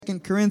2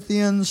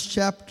 Corinthians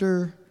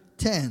chapter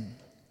 10.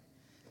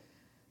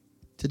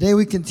 Today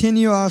we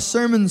continue our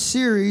sermon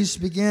series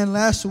began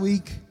last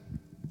week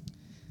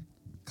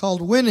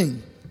called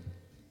Winning.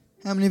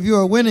 How many of you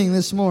are winning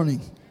this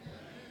morning?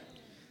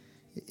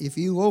 If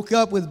you woke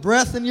up with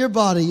breath in your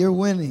body, you're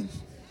winning.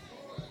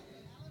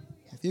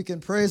 If you can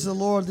praise the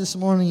Lord this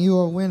morning, you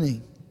are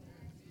winning.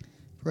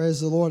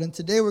 Praise the Lord. And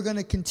today we're going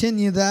to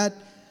continue that.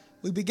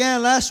 We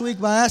began last week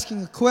by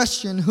asking a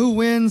question, who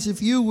wins if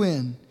you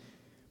win?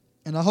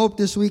 And I hope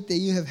this week that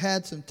you have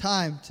had some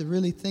time to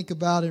really think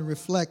about and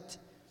reflect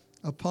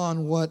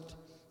upon what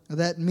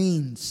that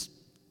means.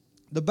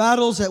 The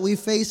battles that we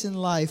face in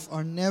life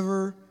are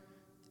never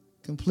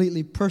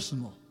completely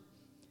personal.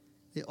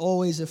 They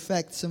always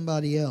affect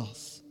somebody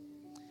else.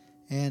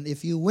 And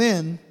if you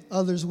win,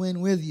 others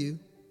win with you.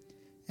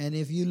 And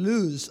if you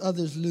lose,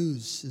 others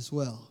lose as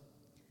well.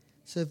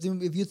 So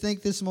if you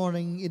think this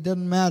morning it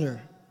doesn't matter,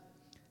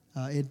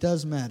 it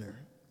does matter.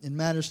 It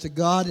matters to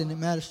God and it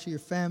matters to your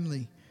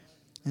family.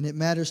 And it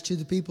matters to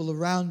the people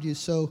around you.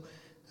 So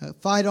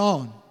fight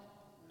on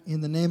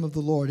in the name of the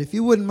Lord. If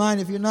you wouldn't mind,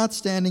 if you're not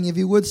standing, if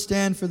you would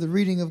stand for the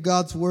reading of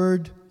God's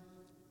Word.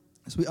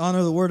 As we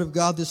honor the Word of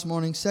God this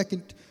morning,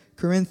 2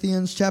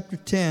 Corinthians chapter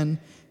 10,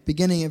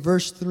 beginning at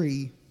verse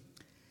 3.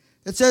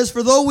 It says,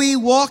 "For though we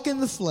walk in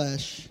the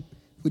flesh,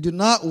 we do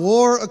not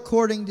war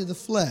according to the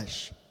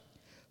flesh.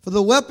 For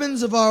the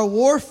weapons of our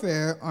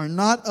warfare are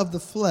not of the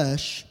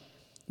flesh,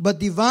 but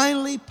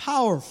divinely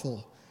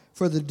powerful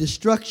for the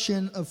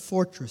destruction of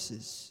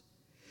fortresses.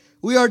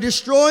 We are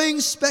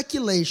destroying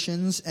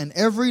speculations and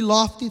every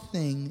lofty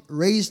thing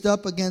raised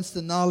up against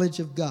the knowledge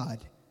of God.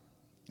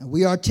 And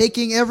we are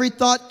taking every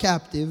thought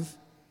captive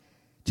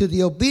to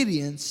the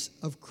obedience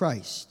of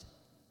Christ.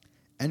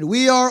 And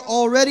we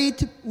are ready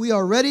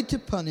to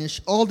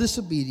punish all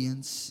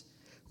disobedience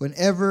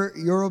whenever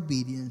your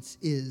obedience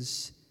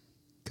is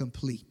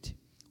complete."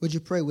 Would you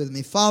pray with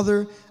me?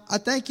 Father, I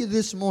thank you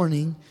this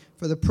morning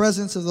for the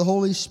presence of the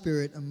Holy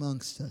Spirit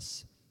amongst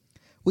us.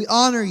 We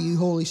honor you,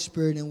 Holy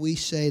Spirit, and we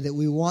say that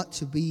we want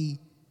to be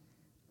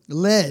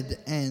led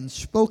and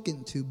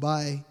spoken to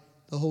by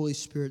the Holy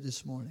Spirit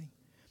this morning.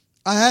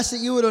 I ask that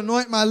you would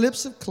anoint my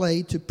lips of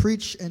clay to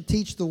preach and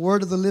teach the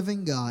word of the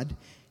living God,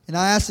 and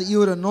I ask that you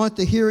would anoint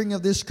the hearing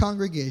of this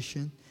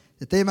congregation,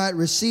 that they might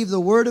receive the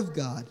word of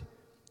God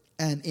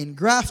and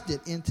engraft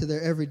it into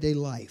their everyday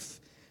life,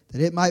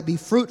 that it might be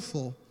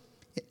fruitful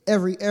in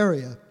every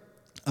area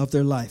of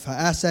their life. I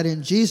ask that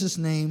in Jesus'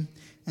 name,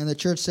 and the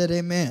church said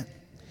amen.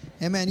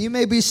 Amen. You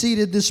may be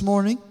seated this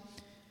morning.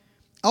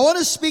 I want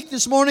to speak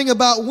this morning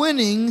about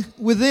winning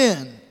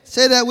within.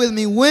 Say that with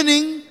me,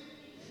 winning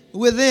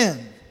within.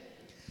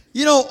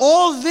 You know,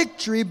 all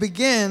victory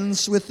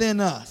begins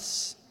within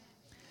us.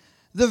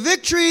 The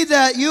victory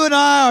that you and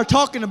I are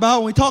talking about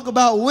when we talk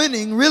about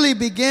winning really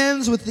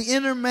begins with the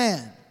inner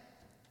man.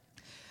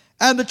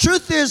 And the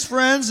truth is,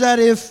 friends, that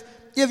if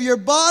your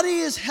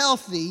body is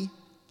healthy,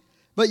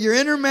 but your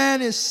inner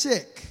man is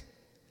sick,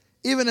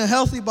 even a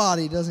healthy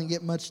body doesn't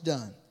get much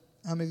done.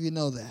 How many of you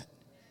know that?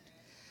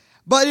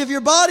 But if your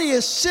body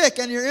is sick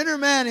and your inner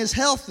man is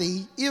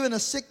healthy, even a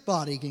sick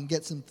body can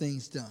get some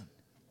things done.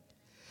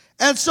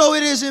 And so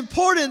it is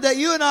important that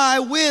you and I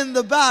win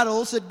the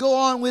battles that go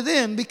on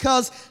within,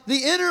 because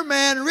the inner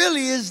man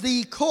really is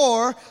the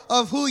core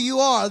of who you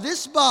are.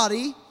 This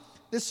body,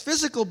 this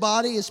physical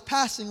body, is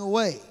passing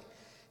away.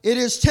 It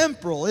is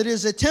temporal. It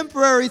is a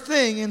temporary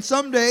thing, and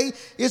someday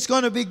it's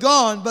going to be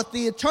gone. But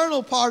the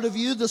eternal part of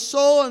you, the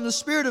soul and the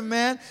spirit of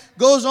man,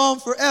 goes on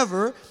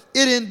forever.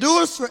 It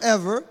endures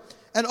forever.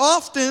 And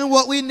often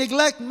what we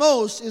neglect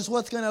most is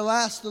what's going to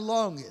last the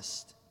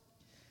longest.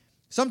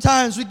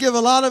 Sometimes we give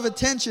a lot of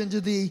attention to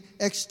the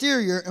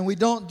exterior and we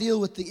don't deal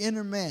with the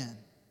inner man.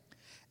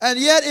 And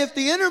yet, if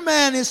the inner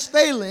man is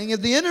failing,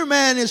 if the inner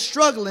man is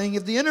struggling,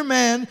 if the inner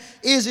man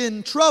is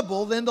in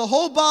trouble, then the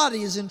whole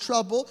body is in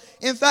trouble.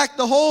 In fact,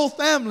 the whole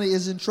family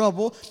is in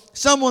trouble.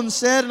 Someone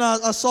said, and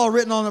I saw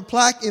written on a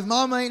plaque, if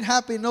mama ain't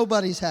happy,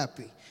 nobody's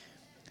happy.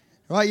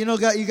 Right?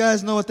 You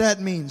guys know what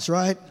that means,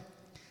 right?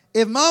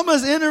 If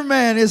mama's inner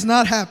man is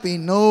not happy,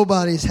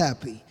 nobody's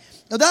happy.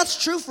 Now,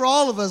 that's true for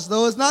all of us,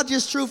 though. It's not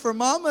just true for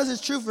mamas. It's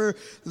true for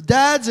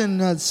dads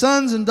and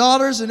sons and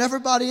daughters and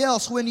everybody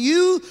else. When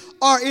you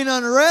are in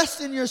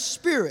unrest in your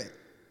spirit,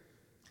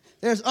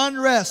 there's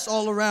unrest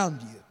all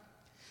around you.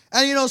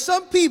 And, you know,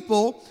 some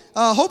people,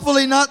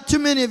 hopefully not too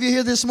many of you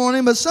here this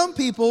morning, but some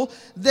people,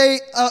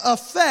 they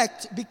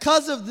affect,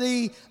 because of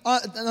the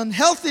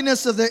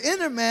unhealthiness of their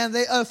inner man,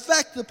 they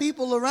affect the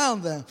people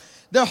around them.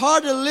 They're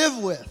hard to live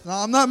with.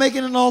 Now, I'm not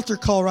making an altar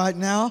call right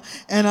now,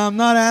 and I'm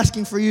not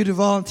asking for you to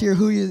volunteer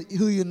who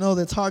you know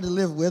that's hard to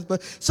live with.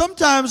 But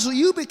sometimes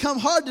you become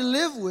hard to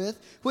live with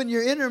when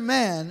your inner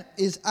man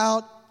is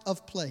out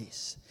of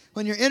place,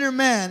 when your inner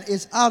man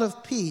is out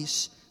of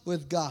peace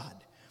with God.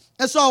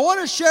 And so I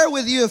want to share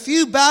with you a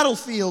few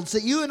battlefields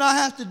that you and I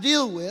have to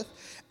deal with,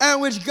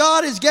 and which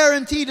God has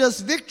guaranteed us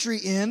victory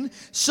in,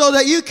 so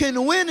that you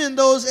can win in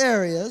those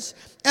areas.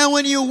 And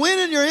when you win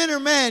in your inner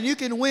man, you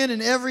can win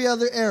in every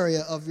other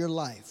area of your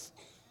life.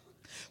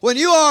 When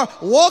you are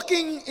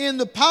walking in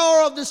the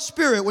power of the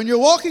Spirit, when you're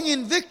walking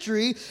in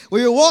victory,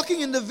 when you're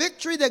walking in the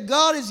victory that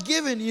God has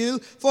given you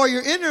for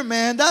your inner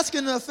man, that's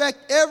going to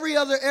affect every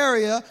other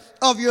area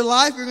of your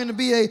life. You're going to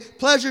be a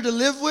pleasure to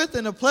live with,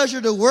 and a pleasure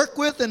to work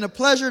with, and a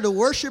pleasure to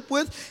worship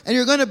with, and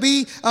you're going to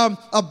be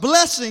a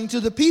blessing to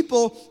the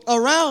people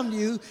around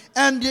you.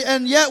 And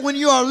yet when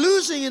you are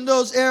losing in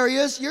those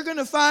areas, you're going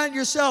to find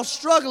yourself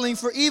struggling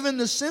for even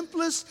the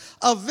simplest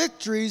of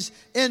victories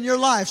in your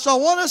life. So I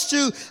want us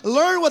to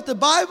learn what the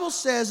Bible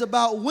says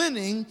about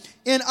winning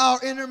in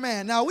our inner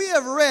man. Now, we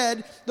have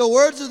read the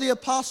words of the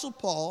Apostle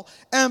Paul,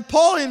 and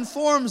Paul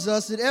informs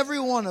us that every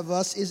one of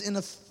us is in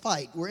a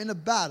fight. We're in a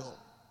battle.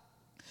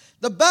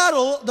 The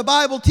battle, the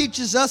Bible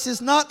teaches us,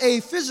 is not a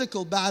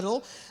physical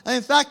battle.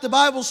 In fact, the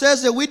Bible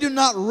says that we do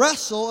not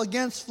wrestle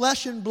against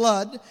flesh and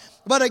blood,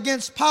 but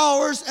against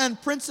powers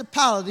and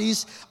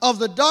principalities of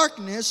the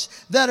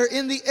darkness that are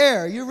in the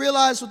air. You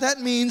realize what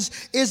that means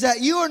is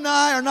that you and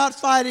I are not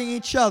fighting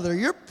each other.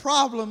 Your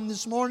problem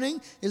this morning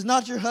is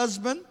not your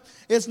husband.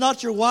 It's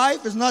not your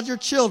wife. It's not your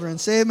children.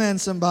 Say amen,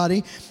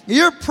 somebody.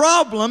 Your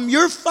problem,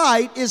 your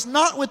fight is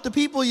not with the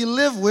people you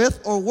live with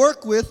or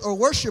work with or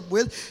worship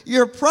with.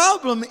 Your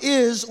problem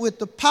is with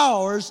the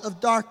powers of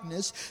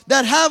darkness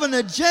that have an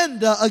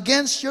agenda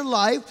against your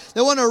life. They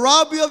want to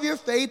rob you of your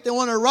faith. They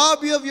want to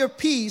rob you of your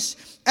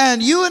peace.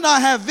 And you and I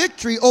have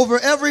victory over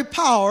every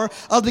power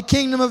of the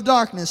kingdom of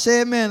darkness.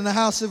 Say amen in the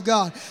house of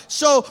God.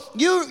 So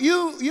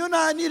you and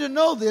I need to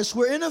know this.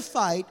 We're in a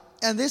fight,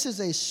 and this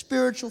is a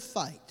spiritual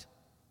fight.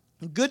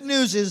 Good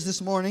news is this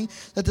morning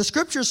that the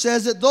scripture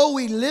says that though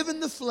we live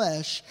in the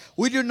flesh,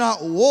 we do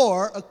not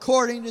war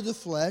according to the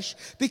flesh,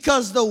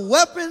 because the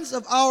weapons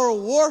of our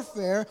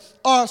warfare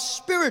are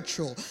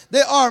spiritual.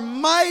 They are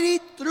mighty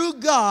through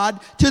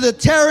God to the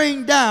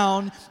tearing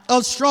down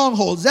of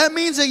strongholds. That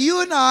means that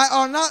you and I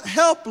are not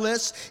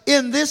helpless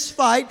in this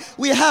fight.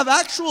 We have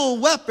actual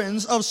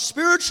weapons of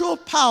spiritual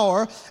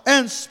power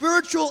and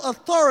spiritual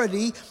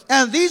authority,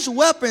 and these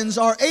weapons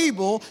are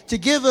able to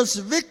give us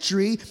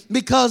victory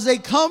because they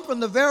come from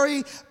the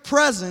very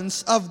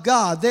presence of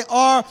God. They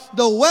are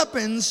the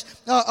weapons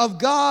of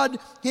God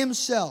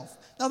Himself.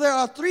 Now, there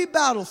are 3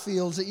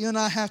 battlefields that you and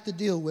I have to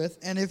deal with,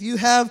 and if you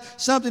have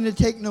something to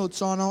take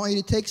notes on, I want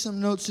you to take some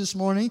notes this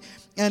morning,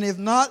 and if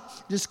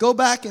not, just go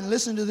back and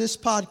listen to this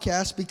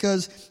podcast,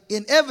 because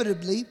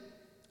inevitably,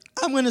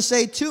 I'm going to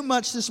say too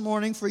much this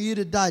morning for you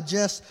to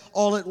digest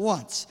all at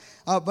once.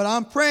 But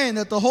I'm praying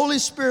that the Holy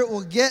Spirit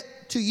will get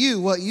to you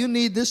what you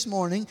need this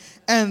morning,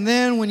 and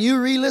then when you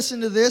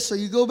re-listen to this or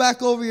you go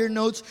back over your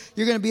notes,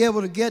 you're going to be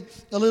able to get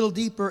a little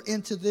deeper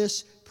into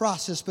this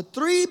process. But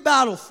 3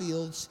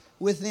 battlefields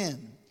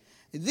within.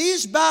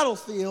 These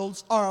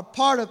battlefields are a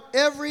part of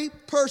every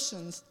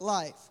person's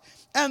life.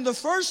 And the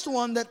first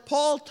one that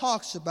Paul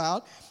talks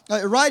about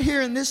right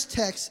here in this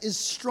text is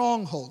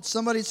strongholds.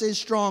 Somebody say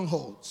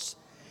strongholds.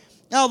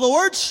 Now, the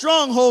word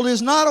stronghold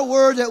is not a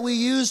word that we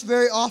use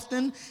very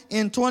often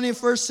in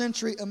 21st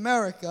century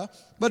America,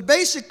 but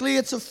basically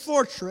it's a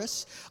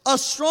fortress. A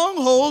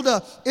stronghold,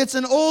 it's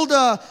an old,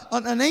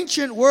 an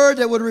ancient word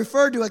that would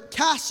refer to a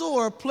castle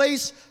or a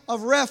place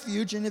of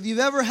refuge. And if you've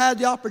ever had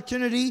the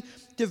opportunity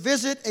to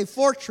visit a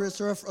fortress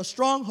or a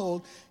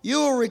stronghold, you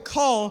will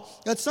recall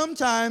that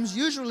sometimes,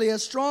 usually a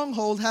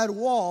stronghold had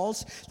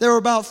walls that were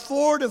about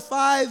 4 to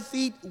 5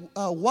 feet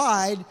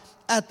wide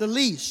at the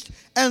least.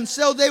 And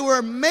so they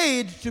were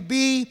made to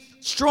be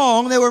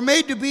strong. They were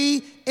made to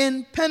be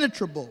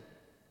impenetrable.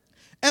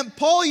 And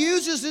Paul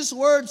uses this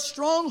word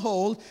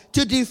stronghold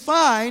to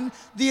define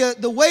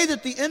the way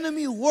that the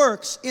enemy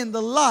works in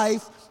the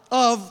life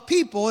of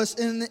people,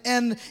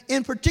 and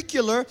in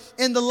particular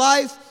in the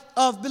life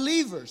of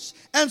believers.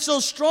 And so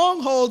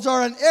strongholds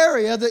are an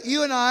area that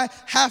you and I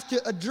have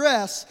to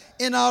address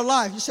in our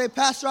life. You say,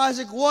 Pastor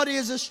Isaac, what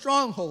is a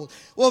stronghold?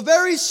 Well,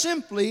 very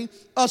simply,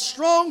 a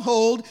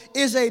stronghold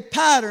is a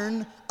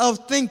pattern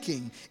of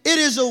thinking. It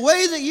is a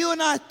way that you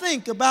and I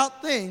think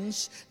about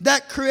things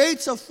that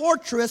creates a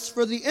fortress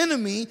for the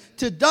enemy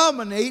to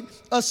dominate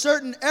a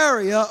certain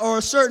area or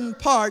a certain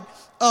part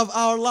of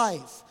our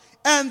life.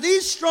 And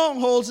these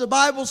strongholds, the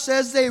Bible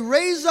says, they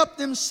raise up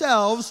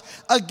themselves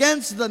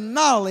against the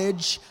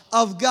knowledge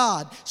of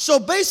God. So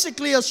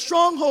basically, a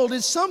stronghold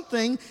is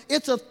something,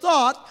 it's a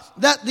thought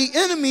that the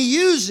enemy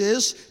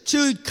uses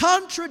to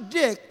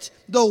contradict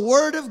the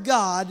Word of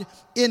God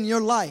in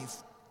your life.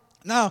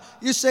 Now,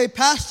 you say,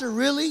 Pastor,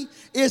 really?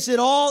 Is that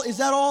all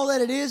that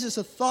it is? It's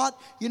a thought?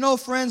 You know,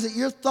 friends, that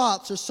your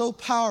thoughts are so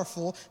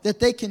powerful that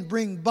they can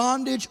bring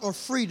bondage or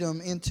freedom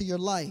into your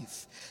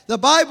life. The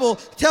Bible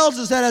tells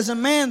us that as a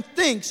man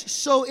thinks,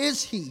 so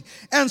is he.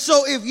 And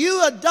so if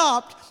you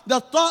adopt the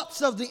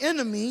thoughts of the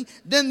enemy,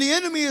 then the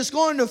enemy is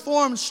going to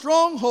form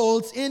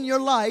strongholds in your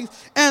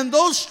life, and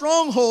those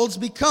strongholds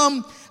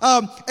become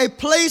a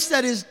place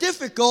that is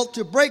difficult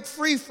to break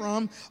free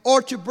from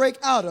or to break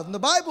out of. And the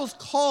Bible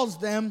calls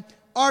them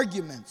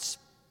arguments.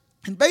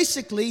 And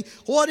basically,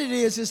 what it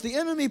is the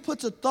enemy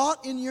puts a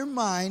thought in your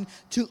mind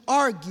to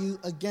argue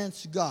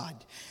against God.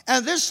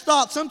 And this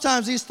thought,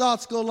 sometimes these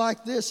thoughts go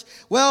like this.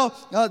 Well,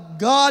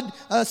 God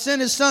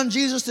sent His Son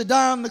Jesus to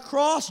die on the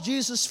cross.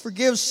 Jesus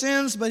forgives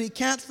sins, but He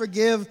can't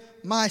forgive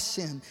my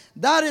sin.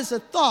 That is a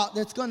thought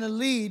that's going to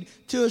lead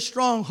to a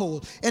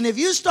stronghold. And if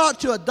you start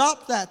to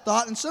adopt that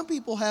thought, and some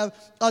people have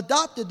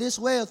adopted this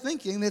way of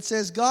thinking that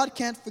says, God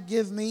can't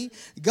forgive me,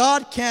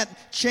 God can't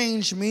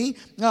change me,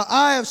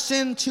 I have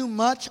sinned too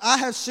much, I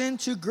have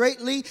sinned too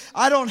greatly,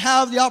 I don't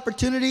have the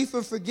opportunity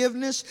for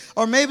forgiveness,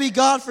 or maybe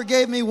God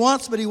forgave me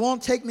once, but He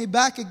won't take me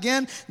back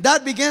again.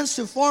 That begins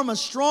to form a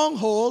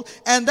stronghold,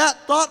 and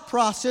that thought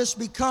process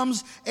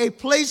becomes a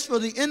place for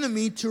the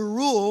enemy to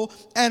rule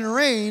and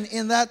reign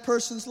in that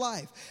person's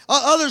life.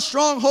 Other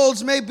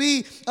strongholds may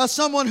be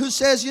someone who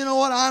says, you know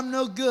what, I'm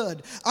no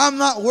good. I'm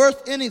not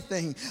worth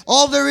anything.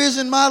 All there is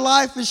in my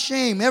life is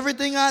shame.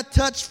 Everything I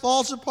touch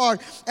falls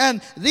apart.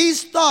 And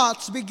these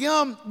thoughts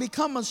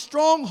become a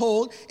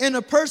stronghold in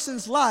a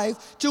person's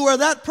life to where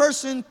that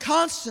person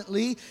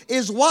constantly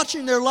is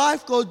watching their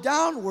life go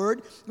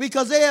downward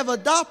because they have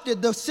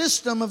adopted the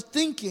system of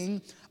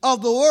thinking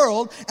of the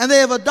world, and they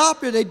have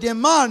adopted a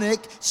demonic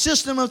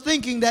system of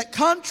thinking that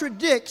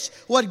contradicts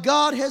what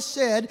God has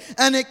said,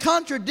 and it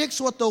contradicts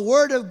what the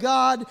Word of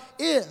God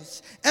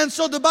is. And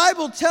so the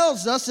Bible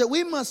tells us that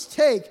we must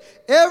take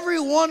every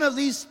one of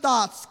these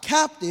thoughts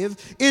captive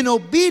in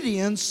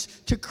obedience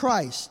to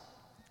Christ.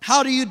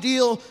 How do you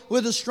deal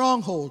with a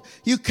stronghold?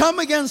 You come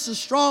against a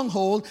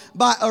stronghold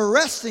by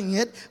arresting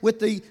it with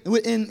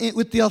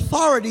the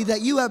authority that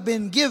you have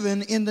been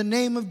given in the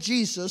name of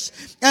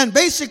Jesus. And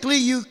basically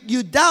you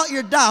doubt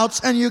your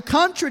doubts and you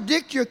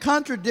contradict your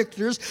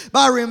contradictors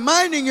by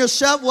reminding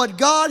yourself what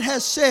God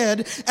has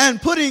said and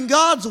putting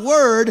God's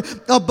word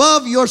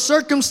above your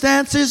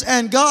circumstances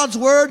and God's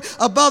word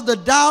above the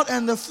doubt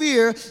and the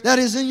fear that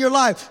is in your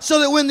life. So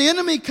that when the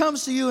enemy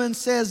comes to you and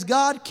says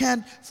God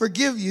can't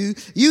forgive you,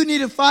 you need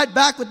to fight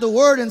back with the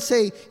word and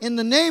say, in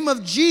the name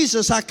of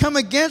Jesus, I come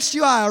against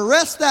you. I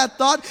arrest that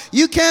thought.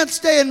 You can't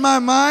stay in my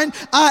mind.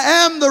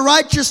 I am the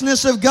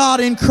righteousness of God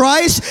in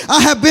Christ. I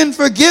have been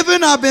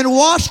forgiven. I've been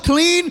washed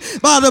clean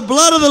by the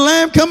blood of the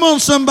Lamb. Come on,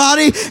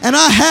 somebody. And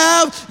I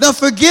have the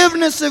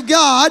forgiveness of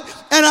God,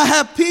 and I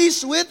have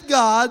peace with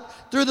God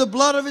through the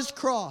blood of His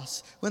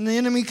cross. When the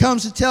enemy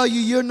comes to tell you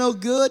you're no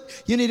good,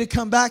 you need to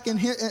come back at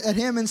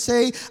him and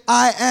say,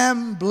 I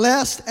am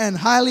blessed and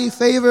highly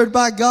favored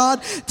by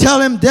God.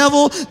 Tell him,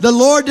 devil, the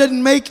Lord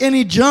didn't make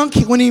any junk.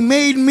 When He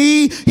made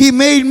me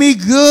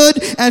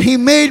good, and He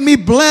made me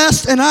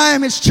blessed, and I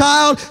am His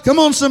child. Come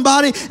on,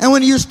 somebody. And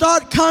when you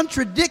start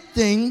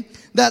contradicting,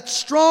 that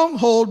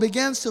stronghold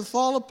begins to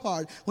fall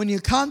apart. When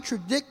you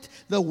contradict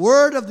the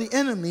word of the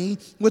enemy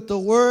with the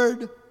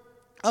word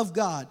of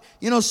God.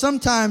 You know,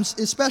 sometimes,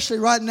 especially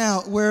right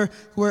now, where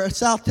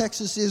South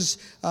Texas is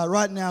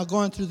right now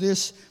going through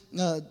this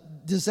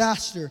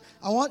disaster,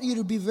 I want you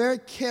to be very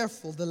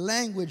careful the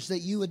language that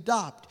you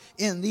adopt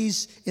in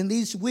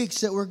these weeks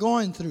that we're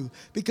going through,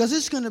 because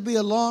it's going to be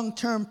a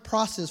long-term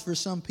process for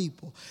some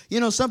people. You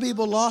know, some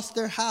people lost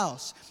their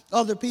house.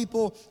 Other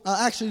people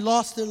actually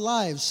lost their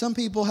lives. Some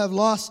people have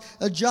lost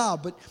a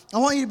job. But I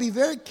want you to be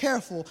very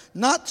careful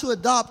not to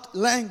adopt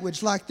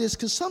language like this,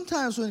 because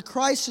sometimes when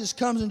crisis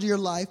comes into your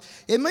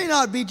life, it may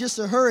not be just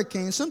a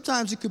hurricane.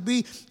 Sometimes it could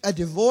be a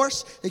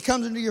divorce that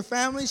comes into your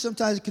family.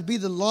 Sometimes it could be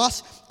the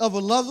loss of a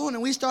loved one.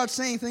 And we start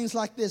saying things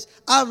like this: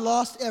 I've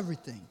lost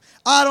everything.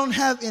 I don't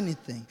have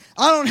anything.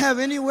 I don't have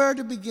anywhere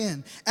to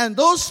begin. And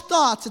those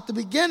thoughts at the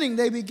beginning,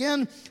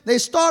 they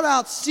start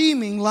out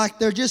seeming like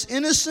they're just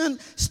innocent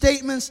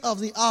statements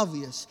of the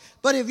obvious.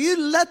 But if you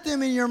let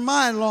them in your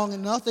mind long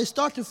enough, they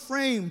start to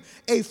frame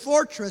a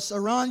fortress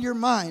around your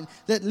mind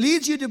that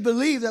leads you to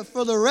believe that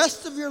for the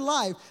rest of your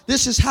life,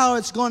 this is how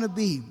it's going to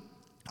be.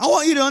 I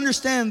want you to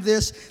understand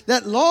this,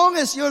 that long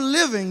as you're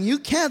living, you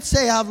can't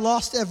say I've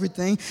lost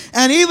everything.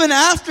 And even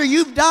after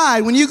you've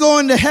died, when you go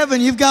into heaven,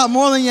 you've got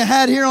more than you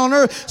had here on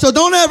earth. So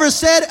don't ever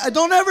say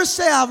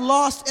I've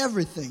lost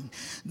everything.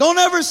 Don't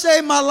ever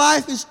say my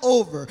life is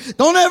over.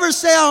 Don't ever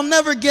say I'll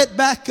never get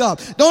back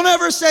up. Don't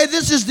ever say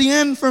this is the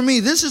end for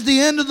me. This is the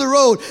end of the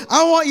road.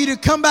 I want you to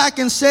come back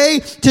and say,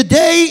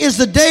 today is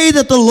the day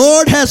that the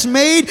Lord has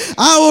made.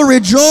 I will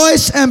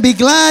rejoice and be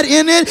glad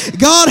in it.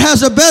 God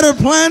has a better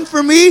plan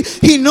for me.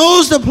 He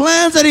knows the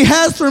plans that He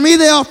has for me.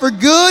 They are for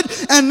good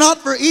and not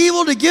for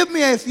evil, to give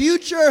me a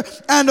future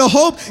and a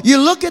hope. You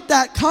look at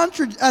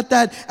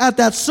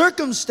that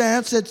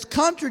circumstance that's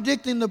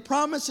contradicting the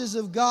promises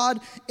of God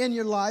in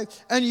your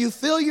life, and you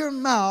fill your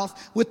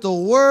mouth with the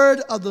word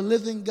of the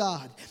living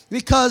God.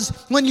 Because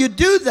when you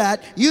do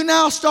that, you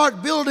now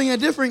start building a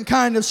different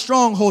kind of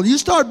stronghold. You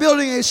start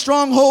building a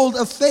stronghold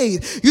of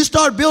faith. You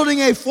start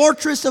building a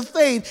fortress of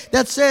faith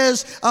that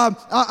says,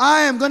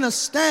 I am going to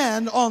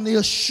stand on the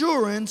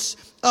assurance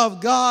of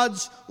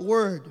God's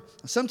word.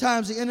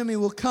 Sometimes the enemy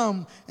will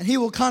come and he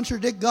will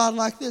contradict God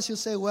like this. He'll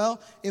say, well,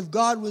 if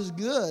God was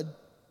good,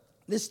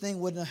 this thing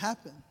wouldn't have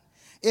happened.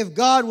 If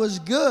God was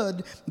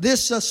good,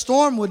 this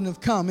storm wouldn't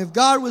have come. If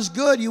God was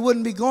good, you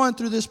wouldn't be going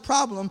through this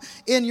problem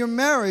in your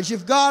marriage.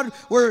 If God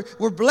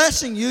were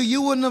blessing you,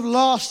 you wouldn't have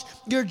lost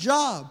your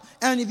job.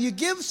 And if you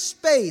give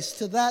space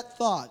to that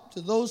thought,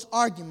 to those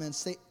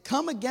arguments that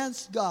come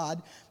against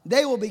God,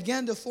 they will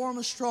begin to form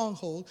a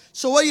stronghold.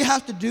 So what you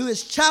have to do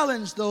is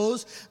challenge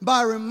those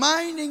by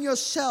reminding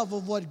yourself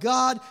of what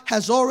God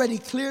has already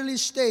clearly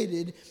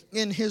stated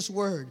in His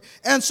Word.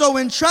 And so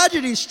when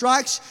tragedy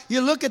strikes,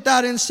 you look at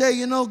that and say,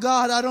 you know,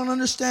 God, I don't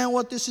understand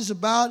what this is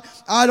about.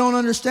 I don't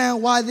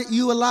understand why that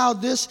you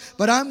allowed this,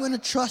 but I'm going to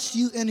trust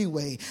you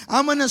anyway.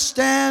 I'm going to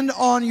stand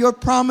on your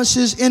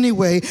promises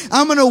anyway.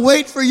 I'm going to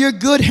wait for your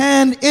good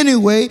hand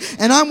anyway,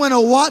 and I'm going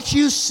to watch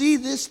you see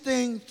this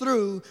thing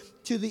through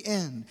to the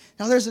end.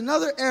 Now there's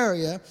another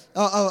area,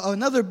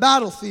 another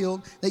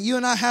battlefield that you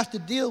and I have to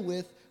deal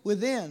with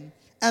within,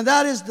 and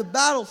that is the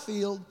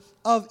battlefield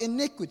of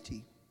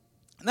iniquity.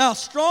 Now,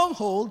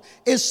 stronghold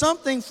is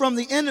something from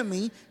the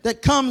enemy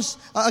that comes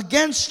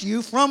against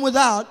you from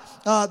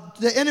without.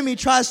 The enemy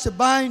tries to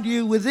bind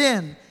you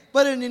within.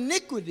 But an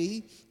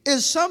iniquity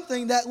is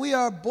something that we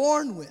are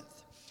born with.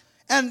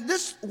 And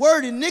this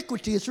word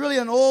iniquity, it's really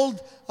an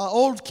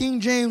old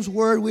King James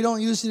word. We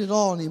don't use it at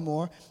all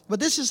anymore. But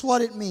this is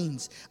what it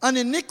means. An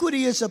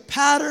iniquity is a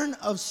pattern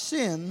of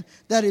sin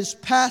that is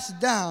passed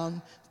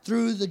down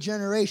through the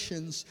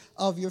generations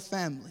of your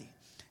family.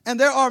 And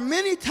there are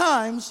many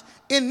times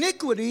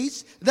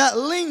iniquities that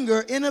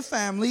linger in a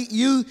family.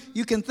 You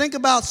can think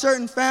about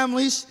certain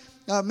families.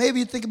 Maybe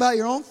you think about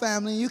your own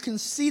family. You can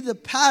see the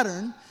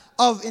pattern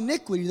of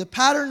iniquity, the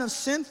pattern of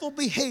sinful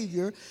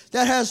behavior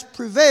that has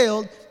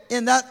prevailed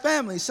in that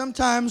family.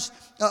 Sometimes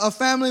a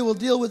family will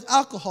deal with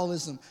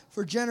alcoholism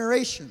for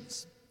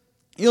generations.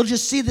 You'll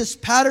just see this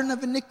pattern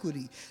of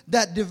iniquity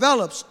that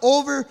develops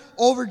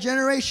over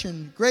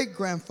generation.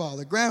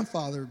 Great-grandfather,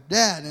 grandfather,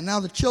 dad, and now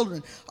the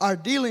children are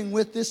dealing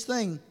with this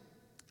thing.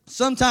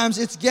 Sometimes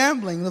it's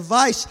gambling. The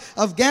vice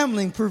of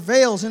gambling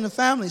prevails in the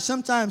family.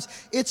 Sometimes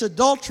it's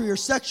adultery or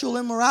sexual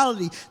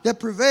immorality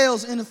that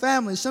prevails in the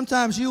family.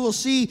 Sometimes you will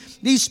see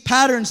these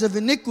patterns of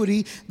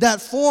iniquity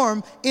that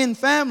form in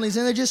families,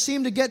 and they just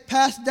seem to get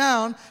passed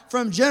down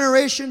from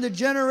generation to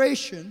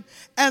generation.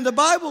 And the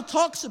Bible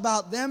talks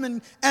about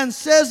them and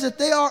says that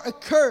they are a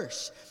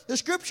curse. The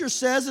Scripture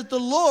says that the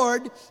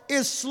Lord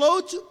is slow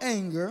to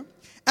anger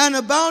and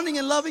abounding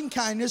in loving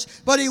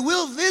kindness, but He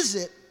will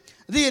visit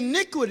the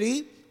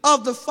iniquity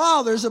of the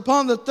fathers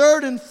upon the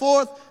third and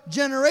fourth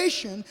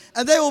generation,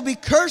 and they will be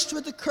cursed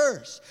with a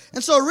curse.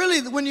 And so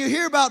really, when you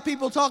hear about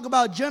people talk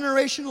about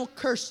generational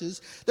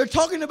curses, they're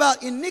talking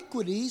about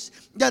iniquities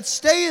that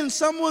stay in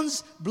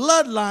someone's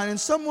bloodline, in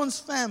someone's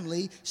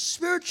family,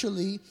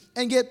 spiritually,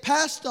 and get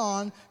passed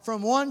on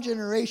from one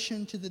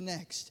generation to the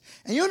next.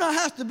 And you and I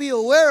have to be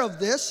aware of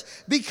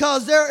this,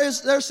 because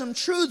there's some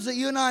truths that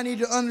you and I need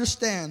to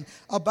understand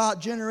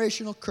about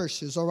generational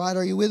curses. All right,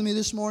 are you with me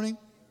this morning?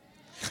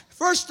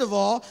 First of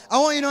all, I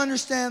want you to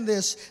understand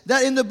this,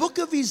 that in the book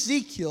of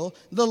Ezekiel,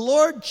 the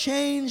Lord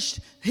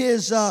changed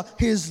his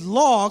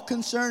law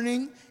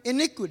concerning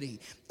iniquity.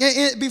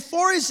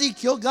 Before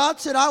Ezekiel, God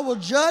said, I will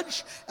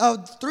judge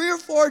 3 or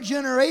 4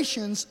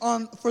 generations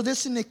for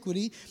this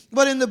iniquity.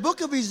 But in the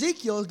book of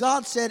Ezekiel,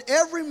 God said,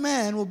 every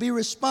man will be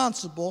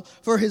responsible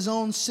for his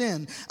own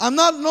sin. I'm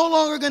no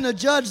longer going to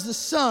judge the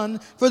son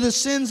for the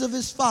sins of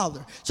his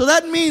father. So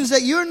that means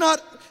that you're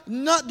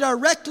not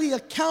directly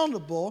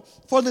accountable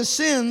for the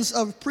sins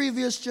of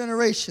previous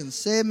generations.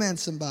 Say amen,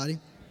 somebody.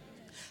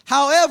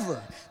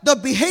 However, the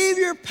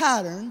behavior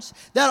patterns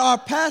that are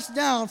passed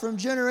down from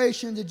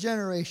generation to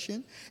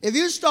generation, if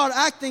you start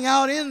acting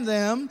out in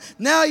them,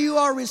 now you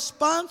are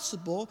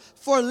responsible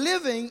for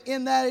living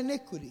in that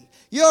iniquity.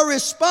 You're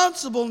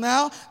responsible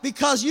now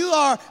because you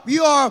are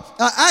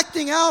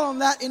acting out on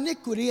that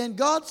iniquity, and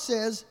God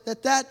says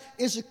that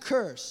is a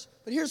curse.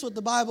 But here's what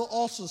the Bible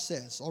also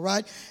says, all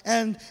right?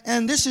 And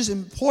this is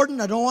important.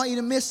 I don't want you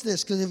to miss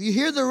this, because if you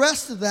hear the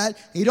rest of that,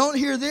 you don't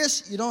hear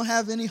this, you don't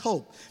have any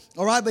hope.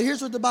 All right, but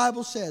here's what the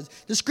Bible says.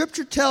 The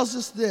Scripture tells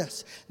us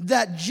this,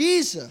 that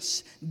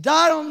Jesus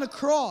died on the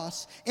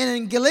cross, and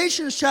in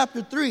Galatians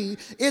chapter 3,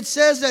 it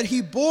says that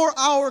He bore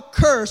our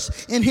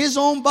curse in His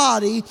own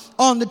body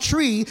on the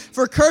tree,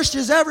 for cursed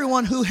is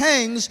everyone who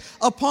hangs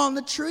upon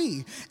the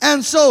tree.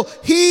 And so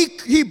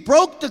He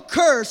broke the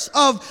curse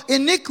of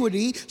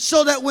iniquity,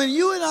 so that when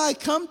you and I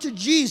come to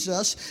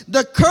Jesus,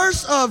 the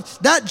curse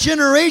of that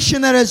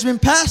generation that has been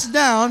passed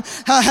down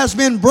has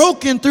been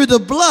broken through the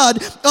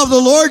blood of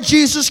the Lord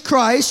Jesus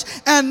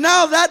Christ, and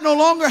now that no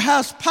longer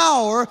has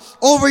power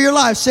over your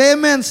life. Say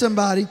amen,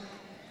 somebody.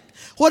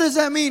 What does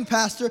that mean,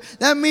 Pastor?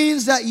 That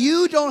means that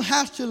you don't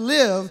have to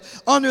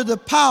live under the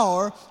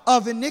power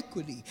of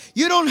iniquity.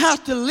 You don't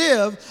have to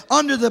live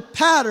under the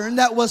pattern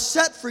that was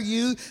set for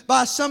you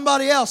by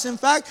somebody else. In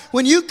fact,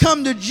 when you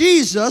come to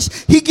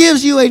Jesus, He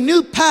gives you a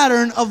new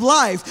pattern of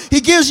life.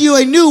 He gives you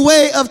a new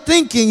way of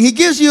thinking. He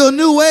gives you a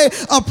new way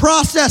of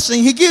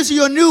processing. He gives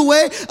you a new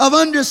way of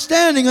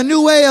understanding, a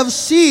new way of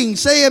seeing.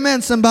 Say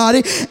amen,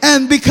 somebody.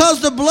 And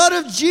because the blood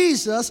of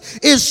Jesus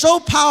is so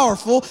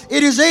powerful,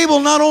 it is able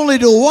not only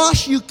to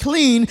wash you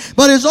clean,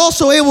 but is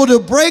also able to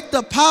break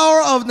the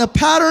power of the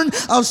pattern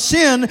of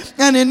sin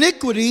and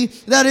iniquity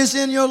that is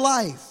in your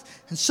life.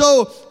 And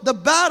so the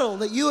battle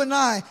that you and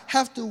I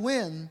have to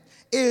win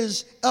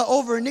is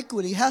over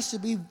iniquity has to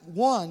be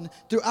won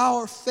through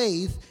our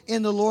faith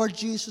in the Lord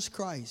Jesus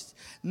Christ.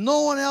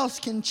 No one else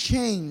can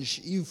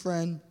change you,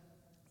 friend,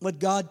 but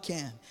God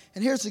can.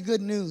 And here's the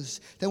good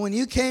news, that when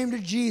you came to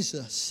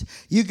Jesus,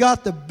 you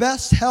got the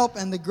best help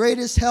and the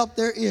greatest help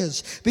there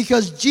is.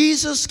 Because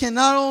Jesus can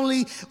not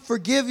only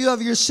forgive you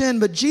of your sin,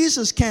 but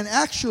Jesus can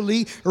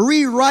actually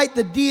rewrite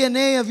the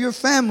DNA of your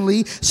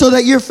family so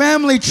that your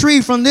family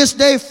tree from this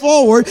day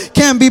forward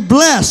can be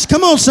blessed.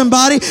 Come on,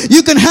 somebody.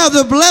 You can have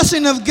the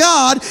blessing of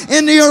God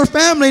into your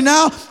family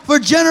now for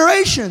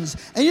generations.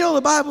 And you know,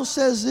 the Bible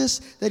says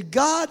this, that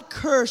God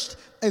cursed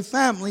a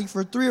family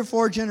for 3 or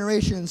 4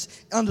 generations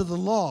under the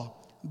law,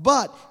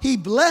 but He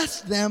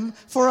blessed them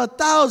for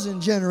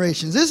 1,000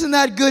 generations. Isn't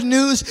that good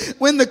news?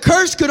 When the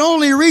curse could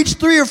only reach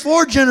 3 or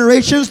 4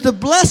 generations, the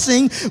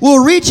blessing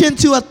will reach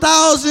into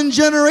 1,000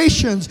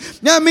 generations.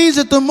 That means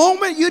that the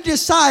moment you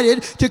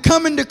decided to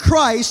come into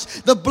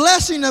Christ, the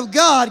blessing of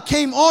God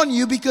came on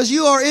you because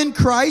you are in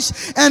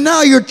Christ, and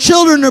now your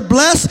children are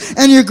blessed,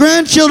 and your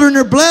grandchildren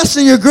are blessed,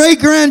 and your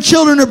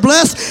great-grandchildren are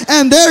blessed,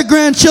 and their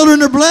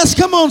grandchildren are blessed.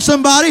 Come on,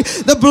 somebody.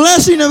 The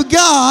blessing of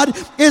God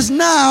is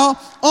now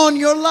on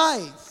your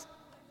life.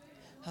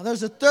 Now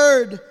there's a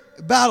third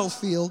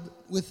battlefield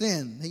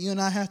within that you and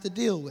I have to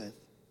deal with.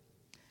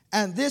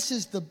 And this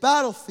is the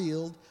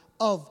battlefield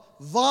of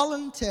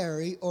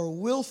voluntary or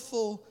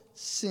willful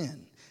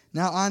sin.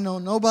 Now I know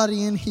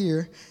nobody in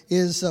here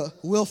is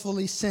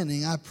willfully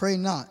sinning. I pray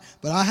not.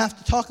 But I have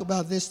to talk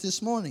about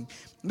this morning.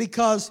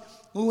 Because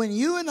when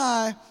you and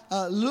I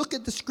look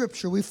at the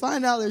scripture, we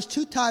find out there's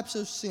 2 types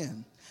of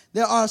sin.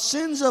 There are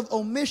sins of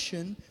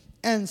omission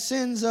and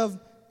sins of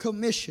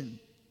commission.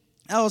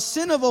 Now, a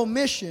sin of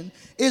omission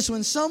is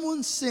when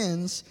someone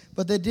sins,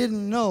 but they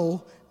didn't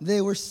know they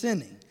were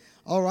sinning.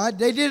 All right?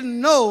 They didn't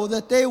know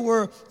that they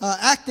were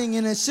acting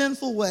in a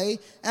sinful way,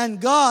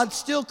 and God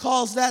still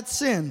calls that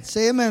sin.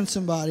 Say amen,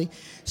 somebody.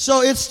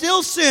 So it's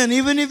still sin,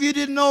 even if you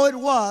didn't know it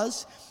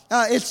was.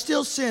 It's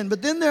still sin.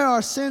 But then there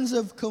are sins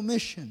of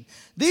commission.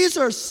 These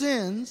are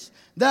sins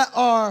that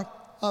are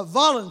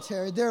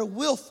voluntary. They're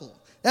willful.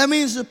 That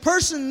means the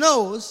person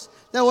knows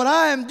that what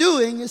I am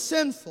doing is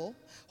sinful.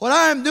 What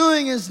I am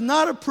doing is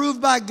not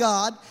approved by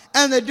God,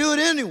 and they do it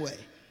anyway.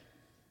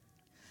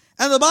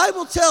 And the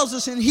Bible tells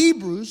us in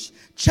Hebrews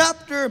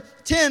chapter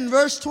 10,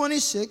 verse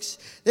 26,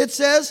 it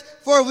says,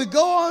 "For if we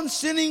go on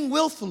sinning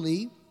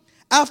willfully,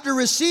 after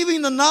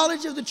receiving the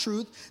knowledge of the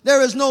truth,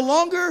 there is no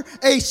longer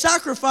a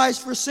sacrifice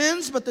for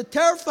sins, but the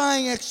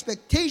terrifying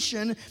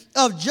expectation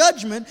of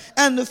judgment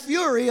and the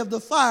fury of the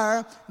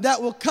fire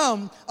that will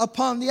come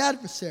upon the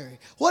adversary."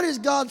 What is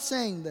God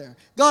saying there?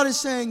 God is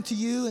saying to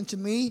you and to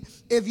me,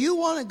 if you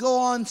want to go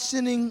on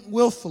sinning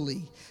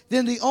willfully,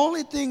 then the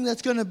only thing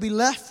that's going to be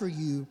left for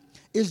you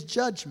is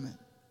judgment.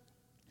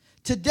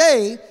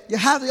 Today, you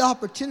have the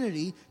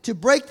opportunity to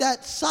break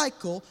that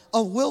cycle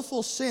of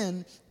willful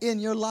sin in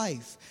your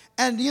life.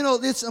 And you know,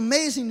 it's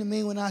amazing to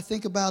me when I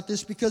think about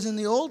this, because in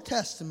the Old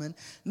Testament,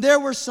 there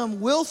were some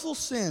willful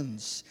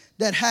sins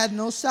that had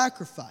no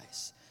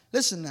sacrifice.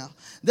 Listen now,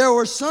 there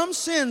were some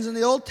sins in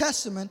the Old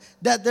Testament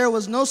that there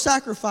was no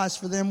sacrifice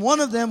for them.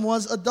 One of them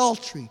was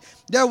adultery.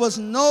 There was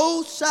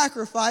no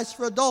sacrifice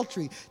for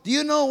adultery. Do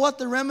you know what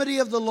the remedy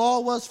of the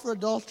law was for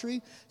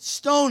adultery?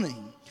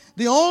 Stoning.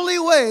 The only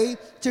way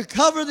to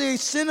cover the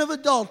sin of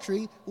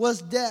adultery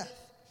was death.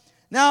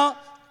 Now,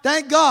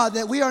 thank God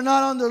that we are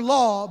not under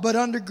law, but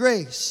under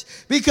grace.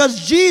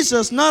 Because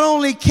Jesus not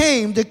only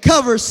came to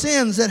cover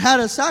sins that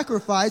had a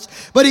sacrifice,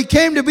 but He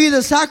came to be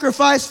the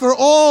sacrifice for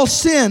all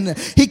sin.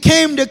 He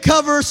came to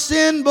cover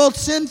sin, both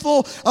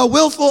sinful,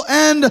 willful,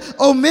 and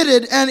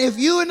omitted. And if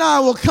you and I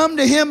will come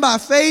to Him by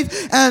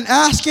faith and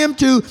ask Him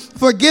to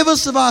forgive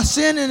us of our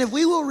sin, and if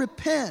we will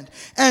repent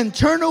and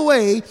turn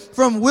away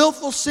from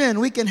willful sin,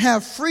 we can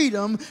have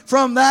freedom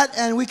from that,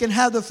 and we can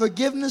have the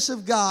forgiveness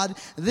of God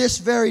this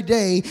very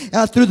day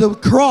through the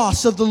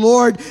cross of the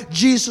Lord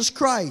Jesus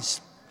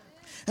Christ.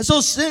 And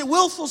so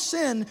willful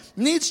sin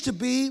needs to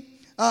be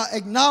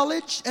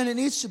acknowledged, and it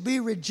needs to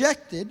be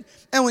rejected.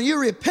 And when you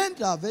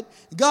repent of it,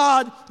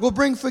 God will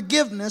bring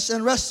forgiveness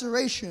and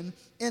restoration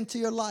into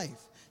your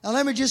life. Now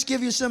let me just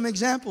give you some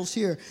examples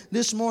here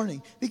this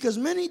morning, because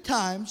many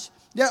times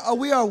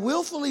we are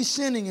willfully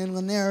sinning in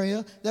an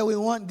area that we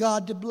want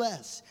God to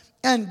bless.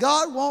 And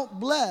God won't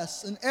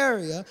bless an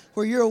area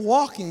where you're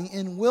walking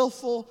in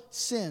willful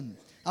sin.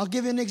 I'll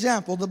give you an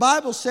example. The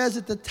Bible says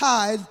that the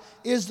tithe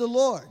is the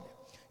Lord.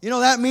 You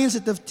know, that means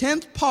that the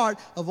 10th part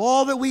of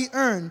all that we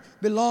earn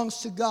belongs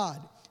to God.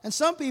 And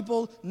some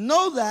people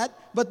know that,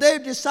 but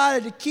they've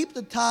decided to keep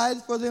the tithe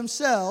for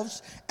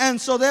themselves,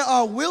 and so they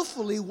are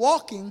willfully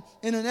walking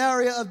in an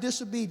area of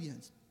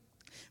disobedience.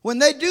 When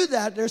they do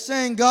that, they're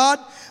saying, God,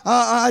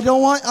 I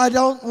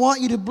don't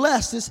want you to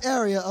bless this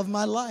area of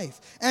my life.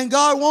 And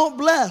God won't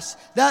bless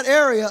that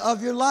area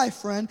of your life,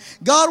 friend.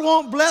 God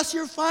won't bless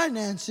your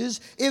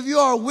finances if you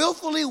are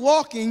willfully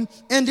walking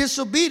in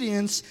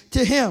disobedience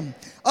to Him.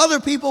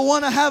 Other people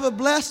want to have a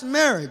blessed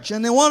marriage,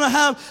 and they want to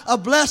have a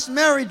blessed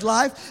married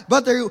life,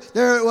 but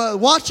they're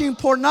watching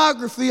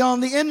pornography on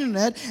the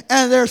internet,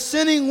 and they're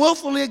sinning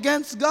willfully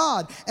against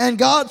God. And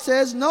God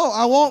says, no,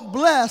 I won't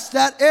bless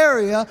that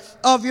area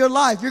of your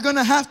life. You're going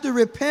to have to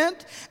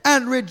repent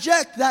and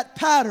reject that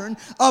pattern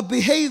of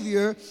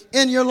behavior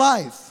in your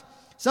life.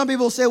 Some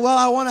people say, well,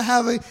 I want to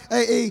have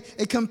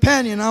a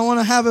companion. I want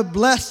to have a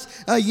blessed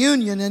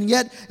union. And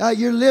yet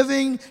you're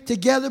living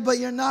together, but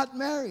you're not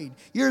married.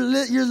 You're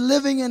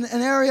living in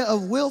an area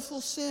of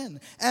willful sin.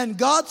 And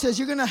God says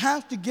you're going to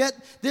have to get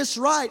this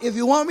right. If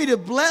you want me to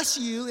bless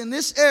you in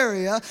this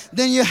area,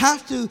 then you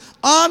have to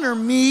honor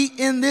me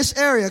in this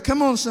area.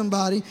 Come on,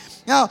 somebody.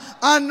 Now,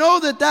 I know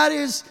that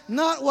is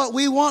not what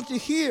we want to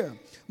hear.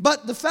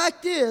 But the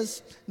fact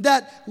is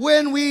that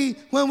when we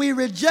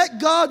reject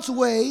God's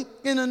way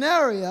in an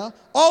area,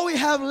 all we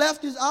have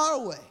left is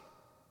our way.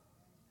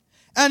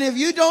 And if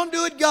you don't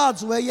do it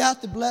God's way, you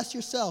have to bless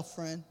yourself,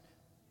 friend.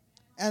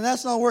 And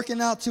that's not working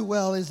out too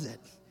well, is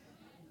it?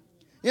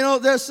 You know,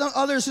 there's some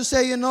others who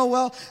say,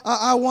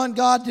 I want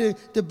God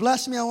to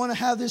bless me. I want to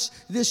have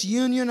this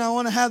union. I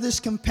want to have this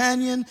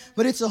companion,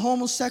 but it's a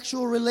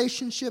homosexual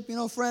relationship. You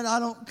know, friend,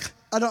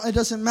 it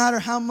doesn't matter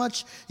how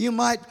much you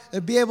might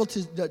be able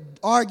to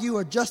argue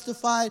or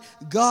justify it.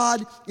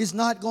 God is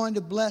not going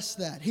to bless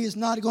that. He is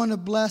not going to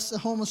bless a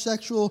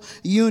homosexual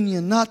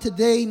union. Not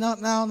today,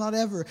 not now, not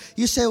ever.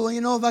 You say, well,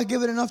 if I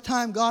give it enough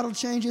time, God will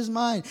change His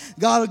mind.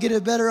 God will get a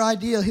better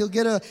idea. He'll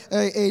get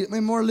a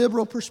more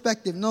liberal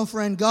perspective. No,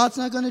 friend, God's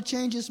not going to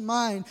change His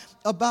mind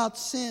about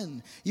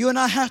sin. You and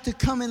I have to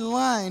come in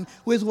line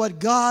with what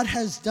God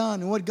has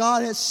done and what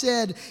God has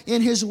said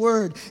in His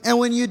Word. And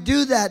when you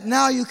do that,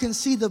 now you can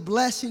see the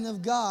blessing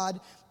of God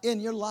in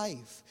your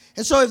life.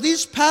 And so if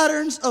these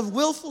patterns of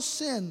willful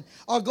sin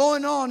are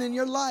going on in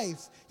your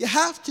life, you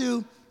have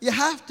to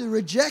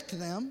reject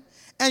them,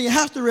 and you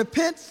have to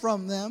repent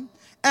from them,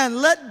 and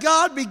let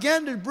God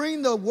begin to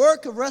bring the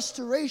work of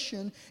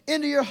restoration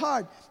into your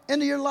heart,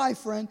 into your life,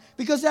 friend.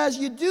 Because as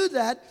you do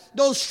that,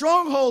 those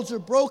strongholds are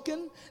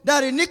broken.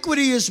 That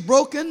iniquity is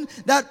broken.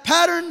 That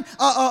pattern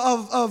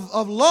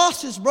of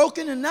loss is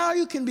broken. And now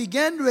you can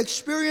begin to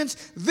experience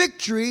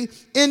victory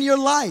in your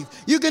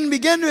life. You can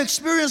begin to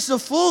experience the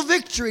full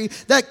victory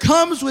that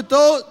comes with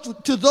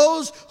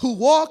those who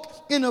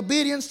walk in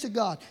obedience to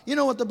God. You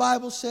know what the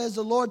Bible says?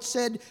 The Lord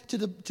said to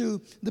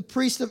the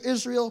priest of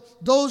Israel,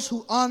 those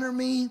who honor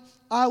me,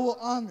 I will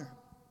honor.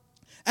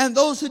 And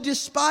those who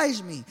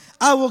despise me,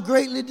 I will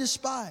greatly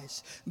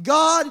despise.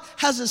 God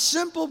has a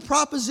simple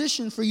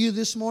proposition for you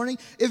this morning.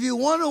 If you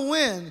want to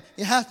win,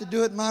 you have to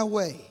do it my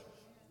way.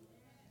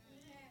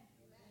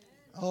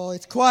 Oh,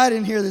 it's quiet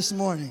in here this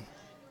morning.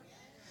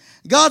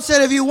 God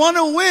said, if you want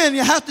to win,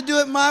 you have to do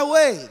it my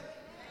way.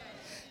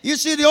 You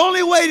see, the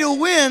only way to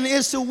win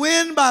is to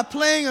win by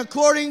playing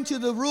according to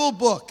the rule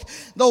book.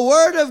 The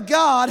Word of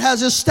God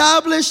has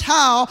established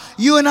how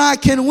you and I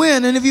can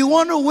win. And if you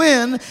want to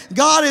win,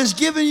 God has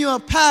given you a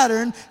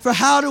pattern for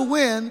how to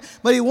win.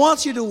 But He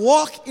wants you to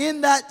walk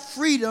in that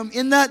freedom,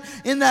 in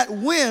that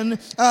win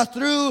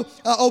through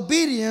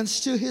obedience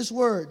to His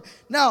Word.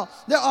 Now,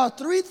 there are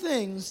three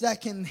things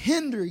that can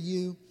hinder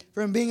you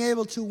from being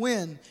able to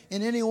win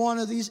in any one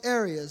of these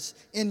areas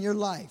in your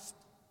life.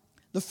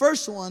 The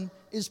first one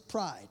is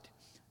pride.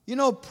 You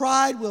know,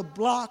 pride will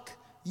block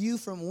you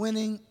from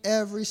winning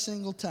every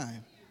single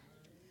time.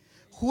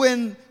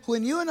 When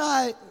you and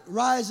I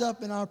rise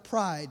up in our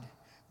pride,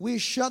 we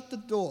shut the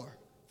door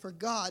for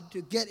God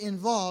to get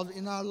involved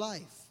in our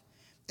life.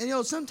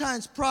 And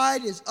sometimes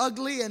pride is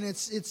ugly and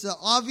it's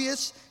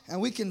obvious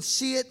and we can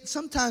see it.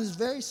 Sometimes it's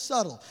very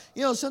subtle.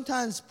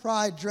 Sometimes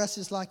pride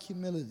dresses like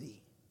humility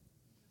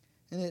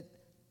and it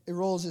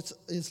rolls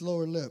its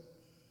lower lip.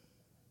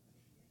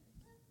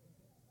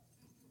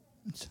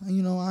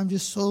 I'm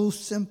just so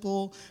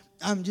simple.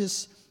 I'm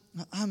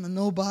a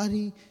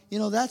nobody.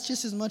 That's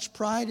just as much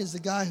pride as the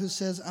guy who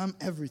says, I'm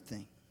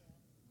everything.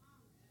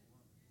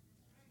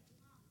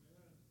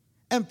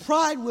 And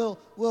pride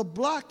will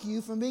block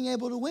you from being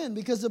able to win,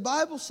 because the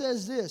Bible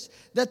says this,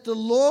 that the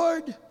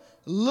Lord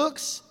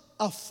looks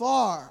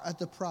afar at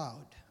the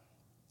proud,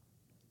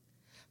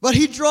 but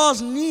He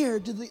draws near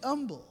to the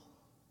humble.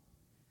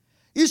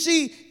 You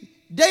see,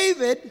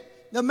 David,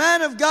 the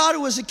man of God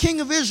who was the king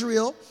of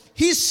Israel,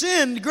 he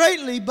sinned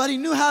greatly, but he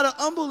knew how to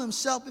humble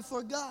himself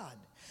before God.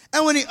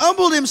 And when he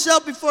humbled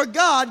himself before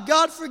God,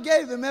 God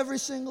forgave him every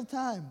single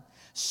time.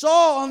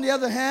 Saul, on the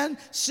other hand,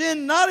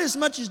 sinned not as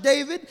much as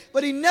David,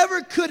 but he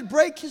never could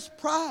break his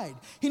pride.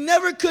 He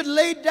never could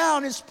lay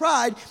down his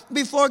pride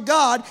before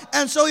God,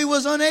 and so he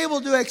was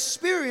unable to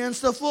experience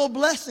the full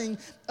blessing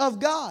of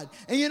God.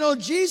 And you know,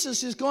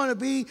 Jesus is going to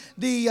be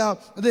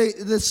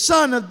the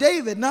son of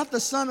David, not the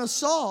son of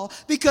Saul,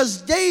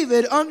 because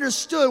David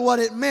understood what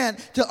it meant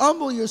to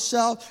humble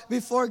yourself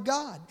before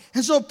God.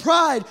 And so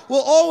pride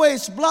will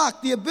always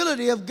block the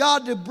ability of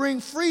God to bring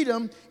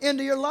freedom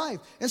into your life.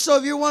 And so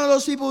if you're one of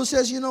those people who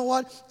says, you know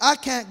what, I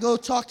can't go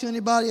talk to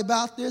anybody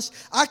about this.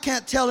 I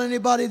can't tell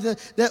anybody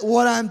that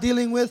what I'm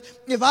dealing with.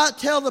 If I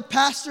tell the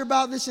pastor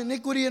about this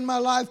iniquity in my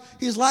life,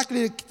 he's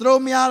likely to throw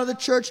me out of the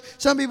church.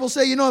 Some people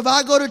say, you know, if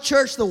I go to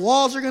church, the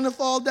walls are going to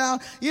fall down.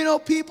 You know,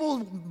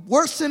 people,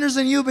 worse sinners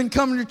than you have been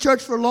coming to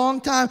church for a long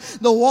time.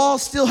 The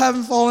walls still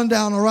haven't fallen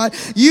down, all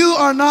right?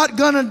 You're not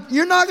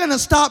going to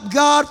stop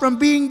God from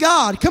being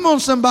God. Come on,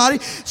 somebody.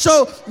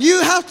 So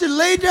you have to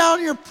lay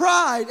down your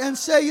pride and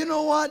say, you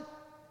know what?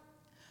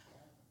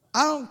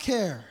 I don't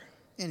care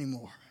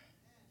anymore.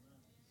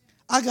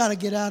 I got to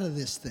get out of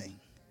this thing.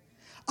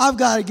 I've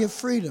got to get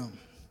freedom.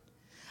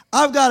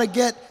 I've got to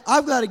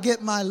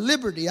get my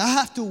liberty. I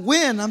have to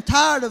win. I'm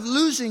tired of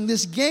losing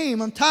this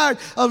game. I'm tired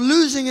of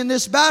losing in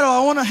this battle.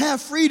 I want to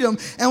have freedom.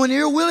 And when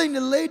you're willing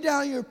to lay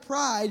down your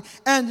pride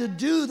and to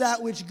do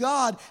that which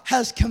God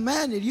has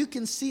commanded, you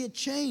can see a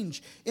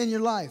change in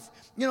your life.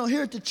 You know,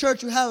 here at the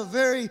church, we have a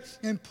very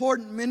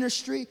important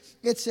ministry.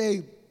 It's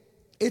a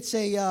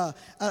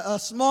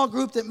small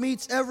group that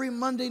meets every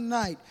Monday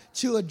night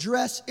to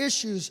address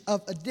issues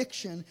of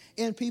addiction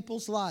in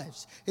people's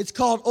lives. It's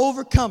called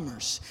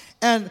Overcomers.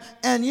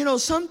 And you know,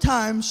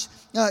 sometimes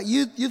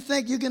you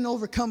think you can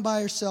overcome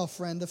by yourself,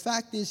 friend. The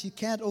fact is you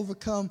can't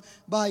overcome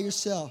by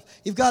yourself.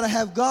 You've got to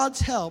have God's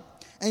help.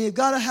 And you've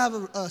got to have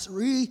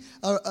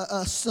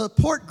a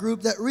support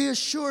group that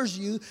reassures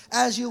you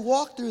as you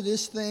walk through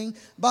this thing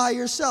by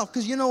yourself.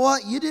 Because you know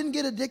what? You didn't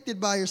get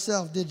addicted by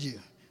yourself, did you?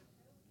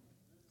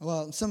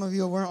 Well, some of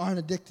you aren't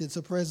addicted,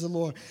 so praise the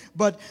Lord.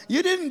 But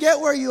you didn't get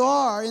where you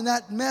are in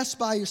that mess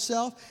by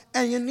yourself,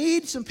 and you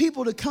need some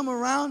people to come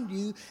around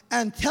you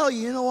and tell you,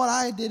 you know what,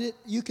 I did it,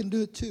 you can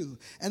do it too.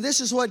 And this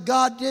is what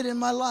God did in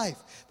my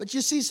life. But you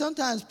see,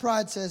 sometimes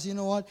pride says, you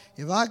know what,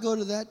 if I go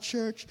to that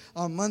church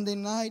on Monday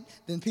night,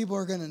 then people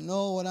are going to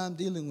know what I'm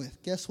dealing with.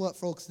 Guess what,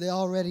 folks? They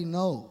already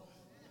know.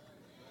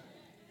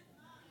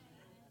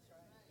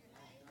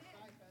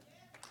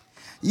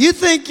 You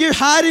think you're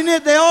hiding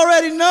it, they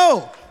already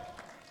know.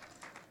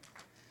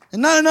 There's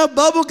not enough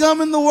bubble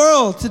gum in the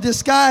world to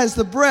disguise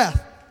the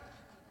breath.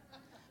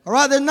 All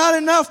right, there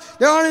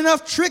aren't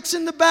enough tricks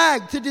in the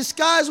bag to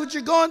disguise what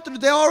you're going through.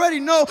 They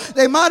already know.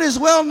 They might as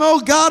well know.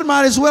 God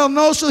might as well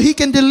know, so He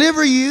can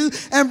deliver you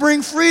and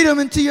bring freedom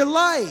into your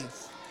life.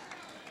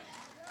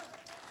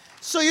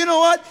 So you know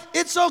what?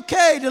 It's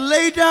okay to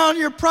lay down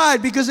your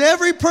pride, because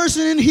every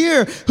person in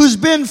here who's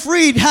been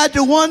freed had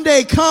to one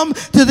day come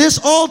to this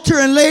altar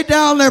and lay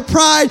down their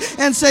pride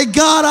and say,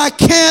 God, I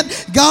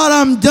can't. God,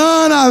 I'm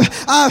done.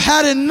 I've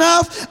had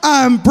enough.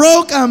 I'm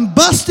broke. I'm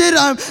busted.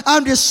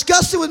 I'm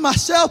disgusted with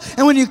myself.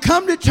 And when you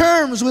come to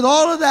terms with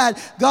all of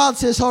that, God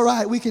says, all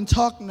right, we can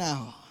talk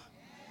now.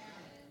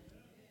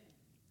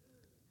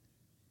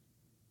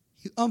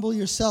 You humble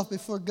yourself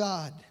before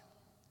God.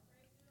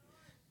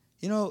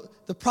 You know,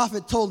 the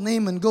prophet told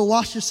Naaman, go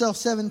wash yourself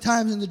 7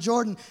 times in the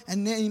Jordan.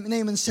 And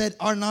Naaman said,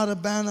 are not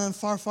Abana and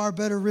far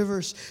better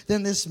rivers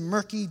than this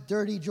murky,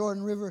 dirty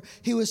Jordan River?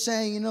 He was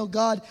saying, you know,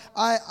 God,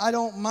 I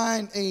don't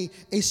mind a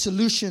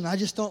solution. I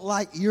just don't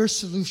like your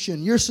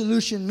solution. Your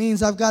solution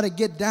means I've got to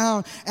get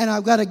down and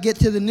I've got to get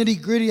to the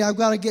nitty gritty. I've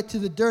got to get to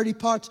the dirty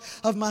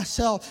parts of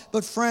myself.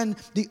 But friend,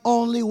 the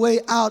only way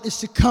out is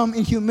to come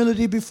in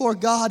humility before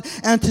God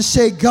and to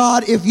say,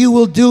 God, if you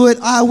will do it,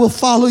 I will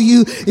follow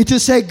you. It's to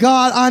say,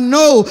 God, I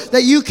know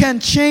that you can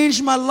change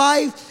my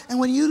life. And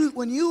when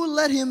you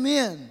let Him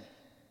in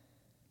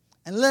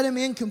and let Him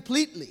in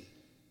completely,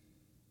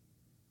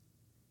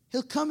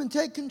 He'll come and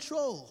take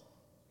control.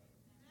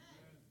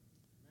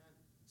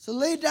 So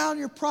lay down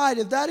your pride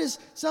if that is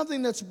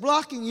something that's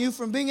blocking you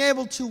from being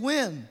able to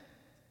win.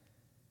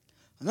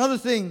 Another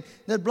thing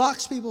that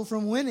blocks people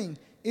from winning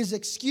is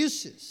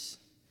excuses.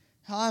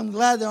 I'm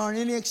glad there aren't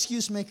any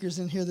excuse makers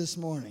in here this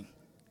morning.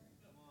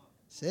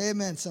 Say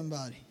amen,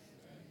 somebody.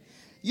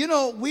 You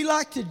know, we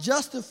like to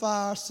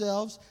justify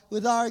ourselves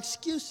with our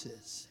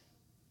excuses.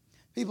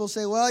 People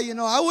say, well, you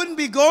know, I wouldn't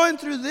be going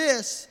through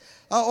this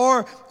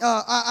or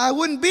I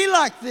wouldn't be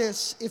like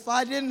this if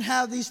I didn't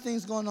have these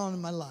things going on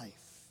in my life.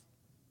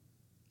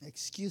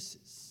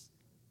 Excuses.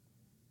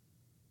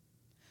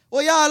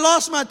 Well, yeah, I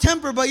lost my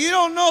temper, but you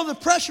don't know the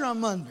pressure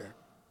I'm under.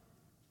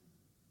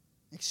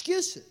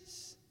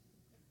 Excuses.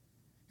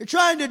 You're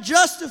trying to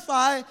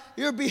justify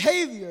your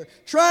behavior,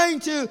 trying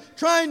to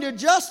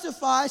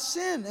justify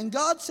sin. And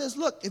God says,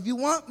 look, if you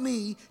want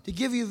me to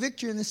give you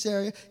victory in this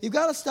area, you've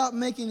got to stop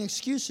making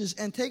excuses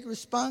and take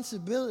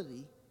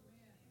responsibility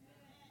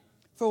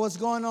for what's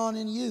going on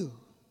in you.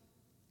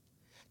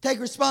 Take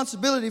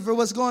responsibility for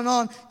what's going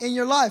on in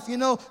your life. You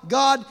know,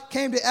 God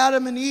came to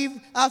Adam and Eve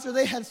after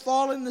they had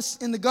fallen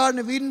in the Garden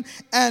of Eden,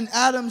 and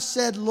Adam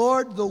said,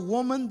 Lord, the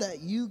woman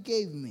that you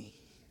gave me.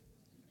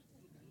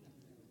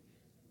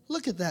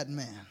 Look at that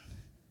man.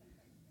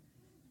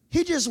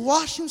 He just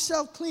washed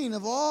himself clean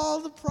of all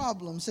the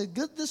problems. Said,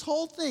 this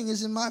whole thing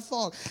isn't my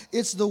fault.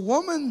 It's the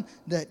woman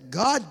that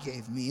God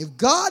gave me. If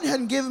God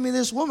hadn't given me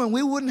this woman,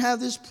 we wouldn't have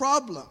this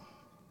problem.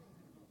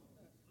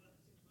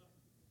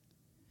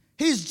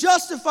 He's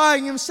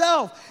justifying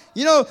himself.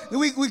 You know,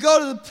 we go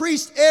to the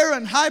priest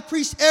Aaron, high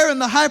priest Aaron,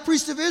 the high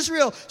priest of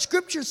Israel.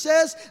 Scripture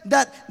says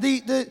that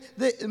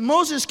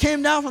Moses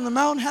came down from the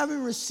mountain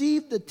having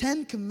received the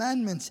 10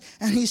 commandments.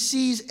 And he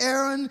sees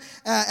Aaron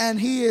and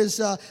he is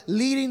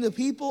leading the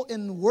people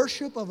in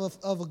worship of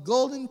a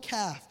golden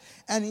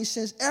calf. And he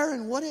says,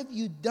 Aaron, what have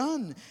you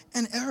done?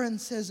 And Aaron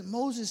says,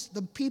 Moses,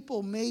 the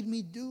people made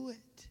me do it.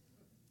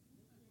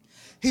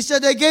 He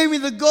said, they gave me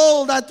the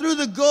gold. I threw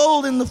the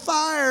gold in the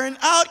fire, and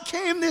out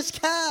came this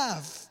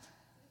calf.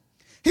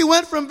 He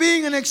went from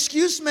being an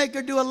excuse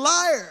maker to a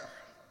liar,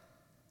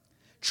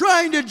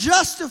 trying to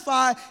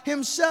justify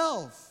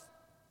himself.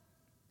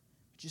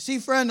 But you see,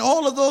 friend,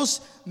 all of those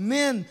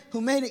men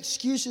who made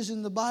excuses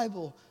in the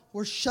Bible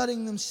were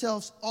shutting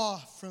themselves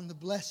off from the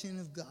blessing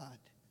of God.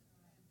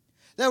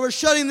 They were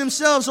shutting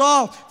themselves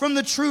off from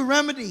the true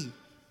remedy.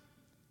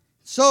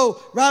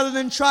 So rather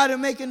than try to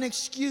make an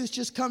excuse,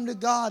 just come to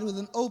God with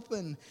an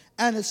open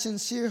and a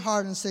sincere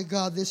heart and say,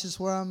 God, this is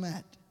where I'm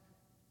at.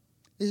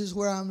 This is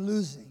where I'm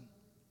losing.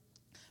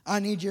 I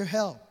need your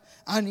help.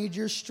 I need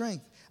your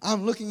strength.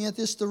 I'm looking at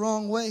this the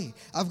wrong way.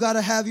 I've got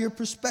to have your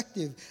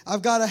perspective.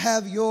 I've got to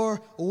have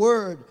your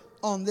word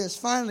on this.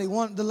 Finally,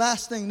 the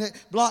last thing that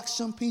blocks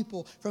some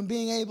people from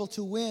being able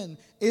to win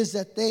is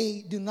that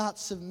they do not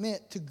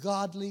submit to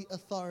godly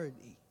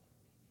authority.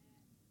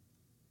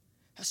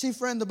 See,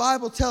 friend, the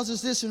Bible tells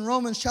us this in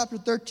Romans chapter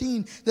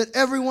 13, that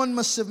everyone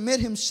must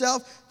submit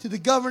himself to the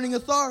governing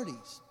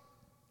authorities.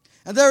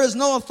 And there is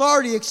no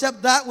authority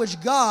except that which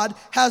God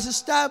has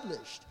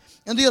established.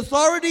 And the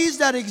authorities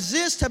that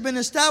exist have been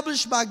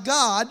established by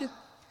God.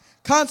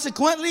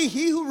 Consequently,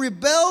 he who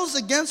rebels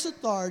against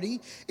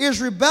authority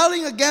is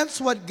rebelling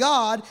against what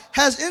God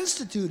has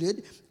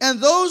instituted,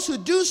 and those who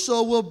do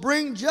so will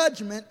bring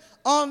judgment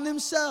on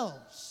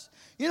themselves.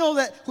 You know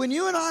that when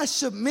you and I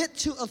submit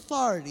to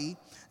authority,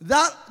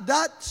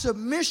 that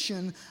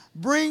submission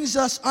brings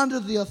us under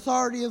the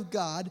authority of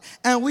God,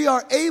 and we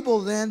are able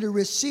then to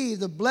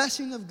receive the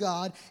blessing of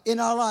God in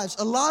our lives.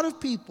 A lot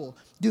of people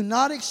do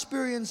not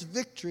experience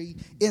victory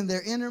in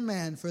their inner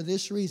man for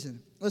this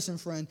reason. Listen,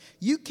 friend,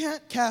 you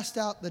can't cast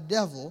out the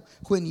devil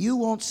when you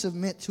won't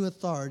submit to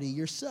authority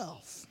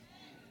yourself.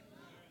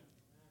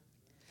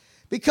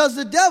 Because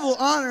the devil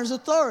honors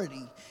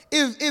authority.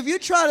 If you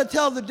try to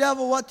tell the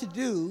devil what to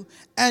do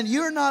and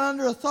you're not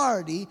under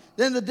authority,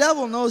 then the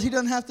devil knows he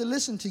doesn't have to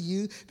listen to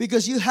you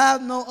because you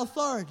have no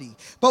authority.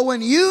 But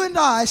when you and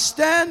I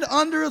stand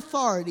under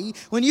authority,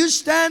 when you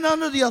stand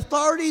under the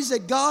authorities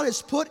that God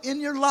has put in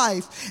your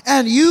life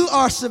and you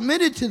are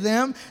submitted to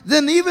them,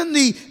 then even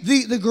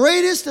the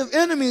greatest of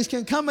enemies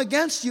can come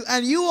against you,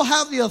 and you will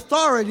have the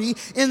authority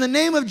in the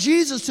name of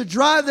Jesus to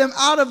drive them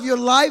out of your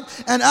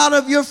life and out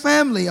of your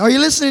family. Are you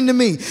listening to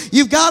me?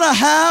 You've got to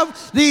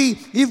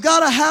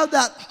have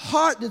that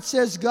heart that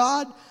says,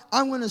 God,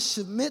 I'm going to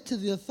submit to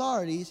the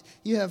authorities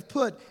you have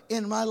put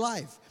in my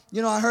life.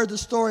 You know, I heard the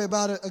story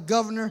about a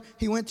governor.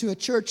 He went to a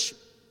church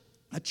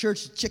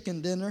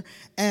chicken dinner,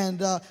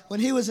 and when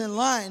he was in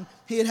line,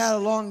 he had a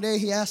long day.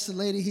 He asked the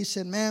lady, he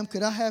said, ma'am,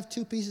 could I have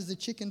 2 pieces of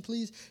chicken,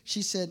 please?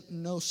 She said,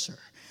 no, sir.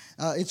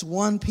 It's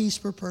 1 piece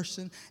per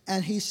person.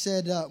 And he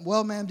said,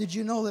 well, ma'am, did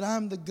you know that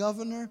I'm the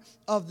governor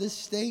of this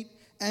state?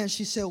 And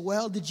she said,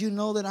 well, did you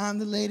know that I'm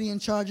the lady in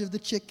charge of the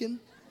chicken?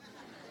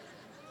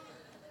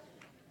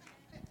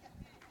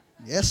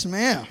 Yes,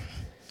 ma'am.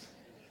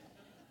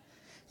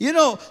 You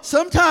know,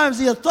 sometimes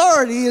the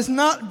authority is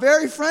not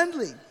very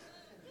friendly.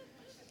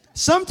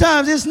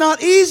 Sometimes it's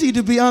not easy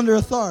to be under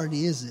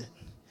authority, is it?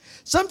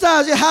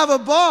 Sometimes you have a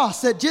boss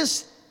that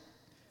it's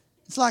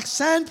like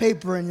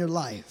sandpaper in your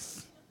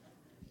life.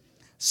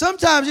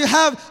 Sometimes you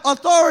have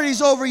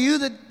authorities over you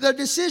that their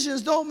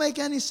decisions don't make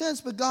any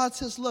sense, but God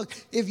says, look,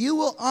 if you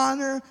will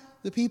honor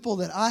the people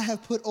that I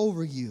have put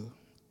over you,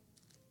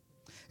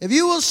 if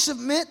you will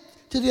submit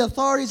to the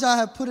authorities I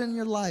have put in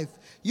your life,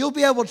 you'll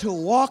be able to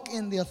walk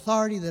in the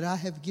authority that I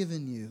have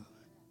given you.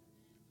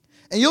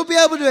 And you'll be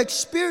able to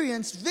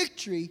experience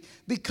victory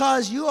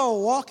because you are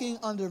walking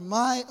under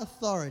my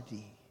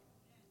authority.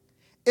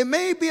 It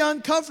may be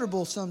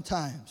uncomfortable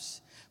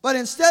sometimes, but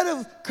instead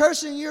of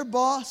cursing your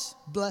boss,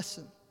 bless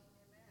him.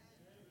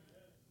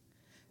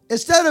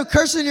 Instead of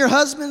cursing your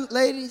husband,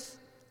 ladies,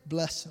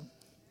 bless him.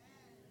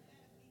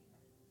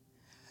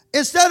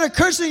 Instead of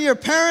cursing your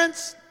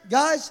parents,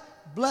 guys,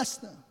 bless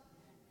them.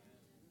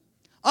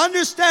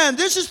 Understand,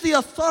 this is the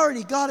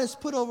authority God has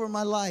put over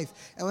my life.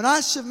 And when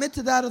I submit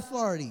to that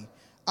authority,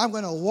 I'm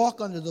going to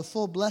walk under the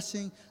full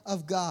blessing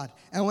of God.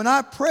 And when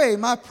I pray,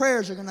 my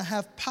prayers are going to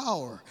have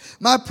power.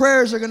 My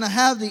prayers are going to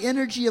have the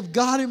energy of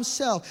God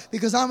Himself,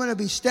 because I'm going to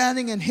be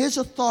standing in His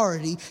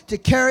authority to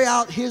carry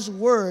out His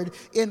word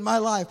in my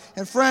life.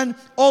 And friend,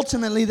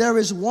 ultimately there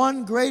is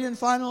one great and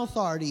final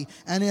authority,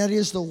 and that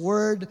is the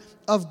word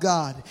of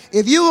God.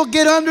 If you will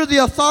get under the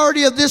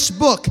authority of this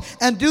book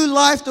and do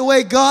life the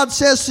way God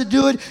says to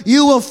do it,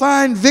 you will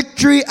find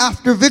victory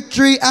after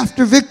victory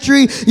after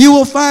victory. You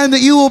will find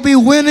that you will be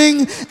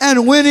winning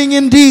and winning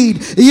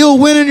indeed. You'll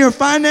win in your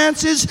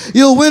finances.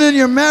 You'll win in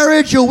your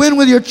marriage. You'll win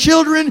with your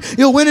children.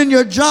 You'll win in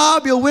your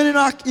job. You'll win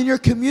in your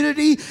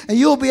community. And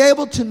you'll be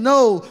able to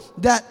know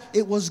that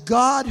it was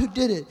God who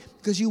did it,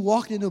 because you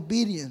walked in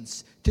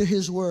obedience to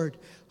His word.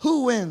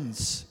 Who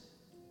wins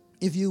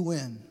if you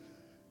win?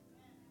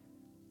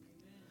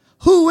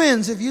 Who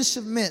wins if you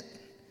submit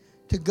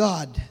to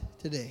God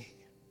today?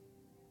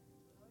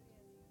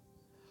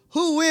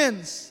 Who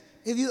wins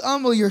if you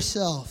humble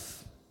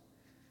yourself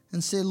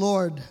and say,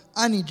 Lord,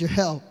 I need your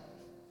help.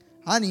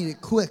 I need it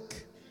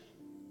quick.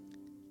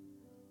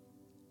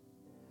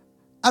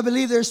 I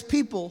believe there's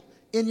people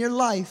in your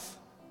life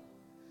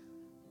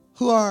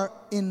who are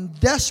in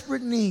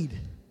desperate need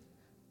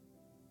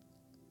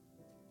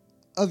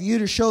of you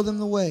to show them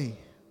the way.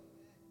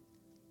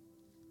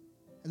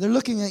 They're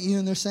looking at you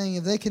and they're saying,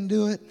 if they can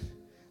do it,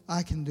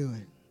 I can do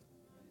it.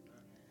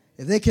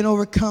 If they can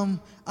overcome,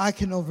 I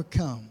can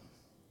overcome.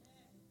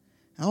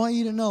 I want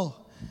you to know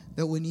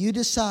that when you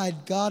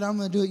decide, God, I'm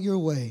going to do it your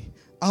way,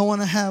 I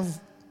want to have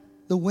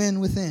the win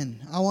within.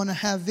 I want to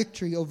have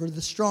victory over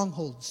the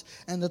strongholds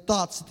and the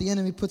thoughts that the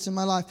enemy puts in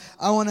my life.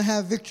 I want to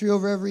have victory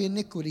over every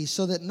iniquity,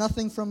 so that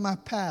nothing from my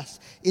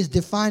past is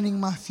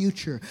defining my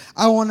future.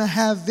 I want to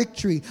have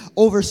victory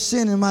over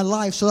sin in my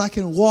life, so I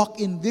can walk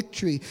in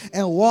victory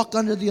and walk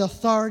under the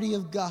authority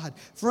of God.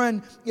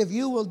 Friend, if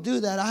you will do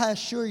that, I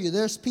assure you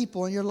there's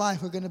people in your life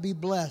who are going to be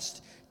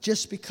blessed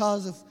just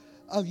because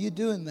of you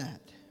doing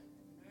that.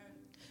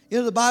 You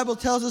know, the Bible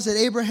tells us that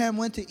Abraham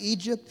went to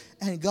Egypt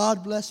and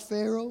God blessed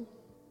Pharaoh.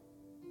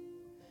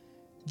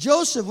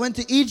 Joseph went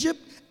to Egypt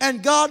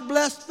and God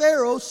blessed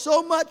Pharaoh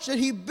so much that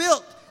he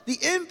built the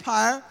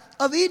empire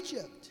of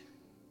Egypt.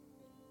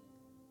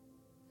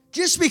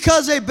 Just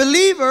because a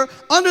believer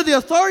under the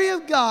authority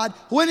of God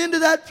went into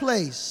that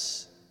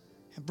place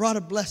and brought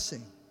a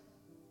blessing.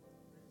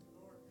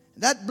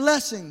 That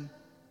blessing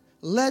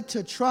led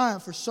to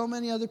triumph for so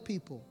many other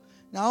people.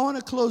 Now, I want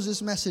to close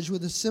this message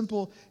with a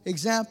simple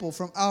example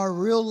from our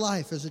real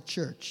life as a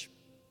church.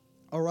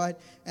 All right?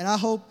 And I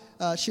hope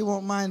she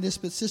won't mind this,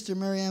 but Sister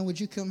Marianne, would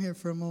you come here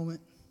for a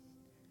moment?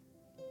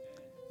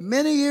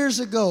 Many years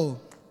ago,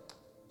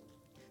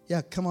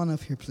 yeah, come on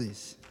up here,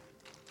 please.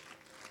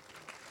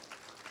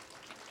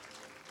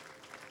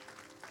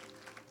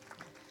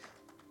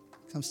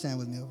 Come stand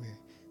with me over here.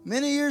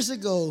 Many years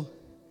ago,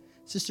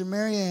 Sister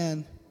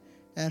Marianne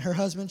and her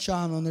husband,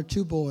 Chano, and their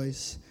two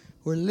boys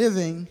were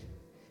living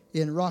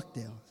in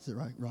Rockdale. Is it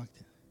right?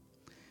 Rockdale.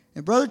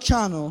 And Brother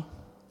Chano,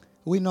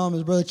 we know him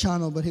as Brother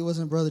Chano, but he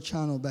wasn't Brother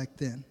Chano back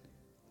then.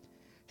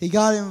 He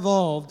got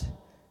involved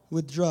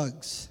with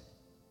drugs.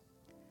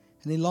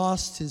 And he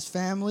lost his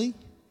family,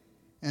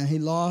 and he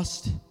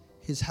lost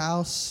his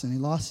house, and he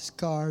lost his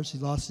cars, he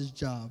lost his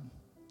job.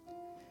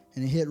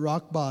 And he hit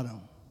rock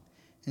bottom.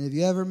 And if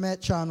you ever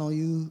met Chano,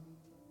 you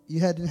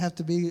didn't have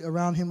to be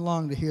around him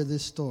long to hear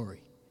this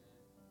story.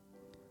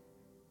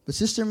 But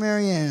Sister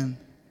Marianne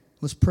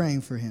was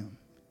praying for him.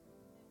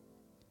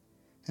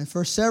 And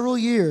for several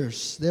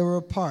years, they were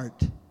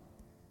apart.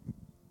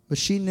 But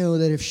she knew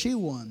that if she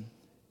won,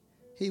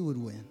 he would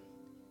win.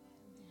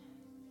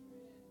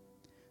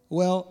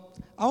 Well,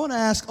 I want to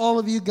ask all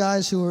of you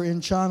guys who are in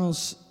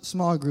Chano's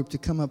small group to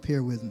come up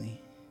here with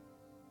me.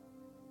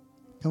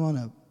 Come on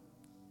up.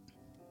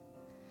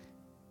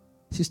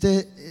 Si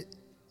usted,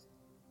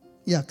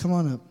 come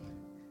on up.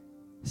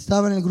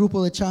 Estaba en el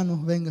grupo de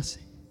Chano, véngase.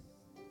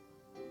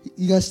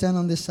 You guys stand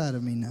on this side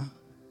of me now.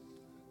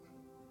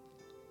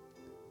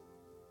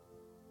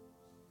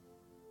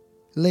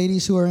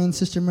 Ladies who are in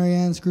Sister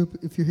Marianne's group,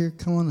 if you're here,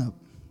 come on up.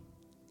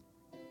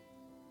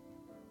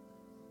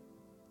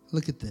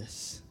 Look at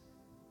this.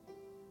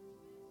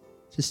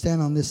 Just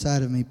stand on this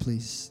side of me,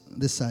 please.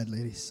 This side,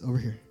 ladies. Over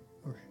here.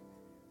 Over here.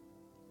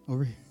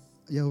 Over here.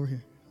 Yeah, over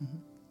here. Mm-hmm.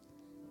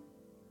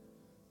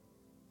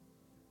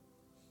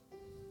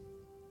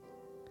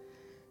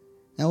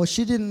 Now, what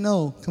she didn't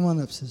know, come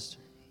on up, sister.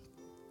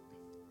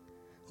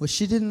 What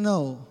she didn't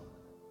know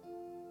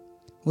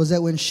was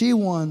that when she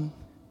won,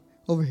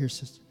 over here,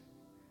 sister,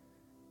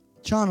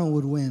 Chano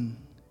would win.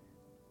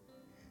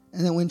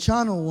 And that when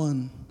Chano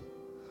won,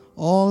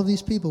 all of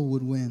these people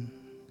would win.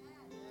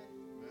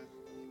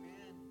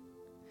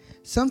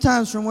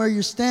 Sometimes from where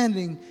you're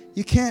standing,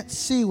 you can't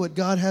see what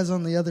God has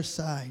on the other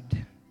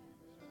side.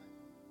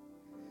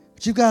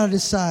 But you've got to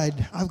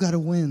decide, I've got to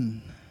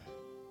win.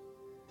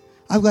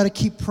 I've got to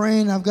keep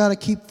praying. I've got to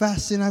keep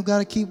fasting. I've got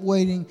to keep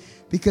waiting.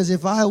 Because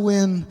if I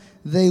win,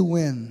 they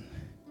win.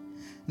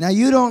 Now,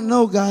 you don't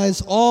know,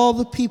 guys, all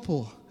the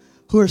people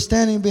who are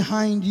standing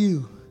behind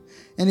you.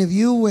 And if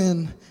you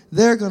win,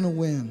 they're going to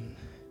win.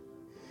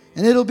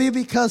 And it'll be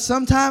because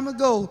some time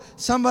ago,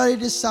 somebody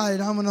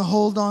decided, I'm going to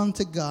hold on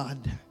to God.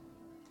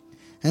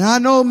 And I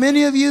know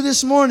many of you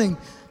this morning,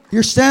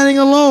 you're standing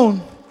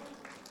alone.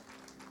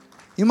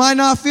 You might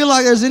not feel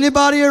like there's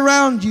anybody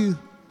around you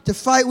to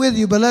fight with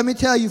you. But let me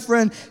tell you,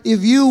 friend,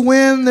 if you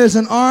win, there's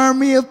an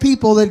army of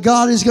people that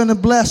God is going to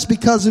bless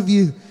because of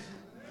you.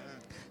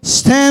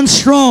 Stand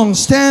strong,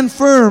 stand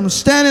firm,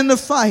 stand in the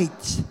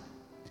fight.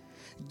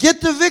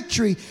 Get the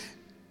victory.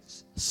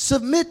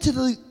 Submit to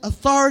the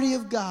authority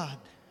of God.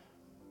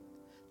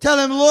 Tell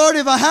Him, Lord,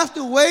 if I have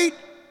to wait,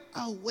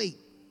 I'll wait.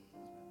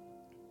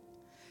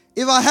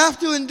 If I have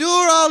to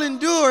endure, I'll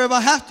endure. If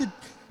I have to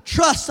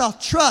trust, I'll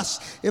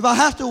trust. If I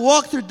have to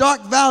walk through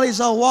dark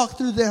valleys, I'll walk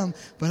through them.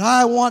 But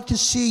I want to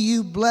see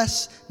you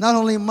bless not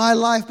only my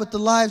life, but the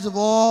lives of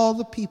all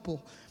the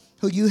people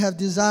who you have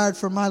desired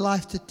for my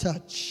life to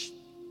touch.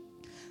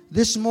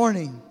 This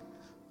morning,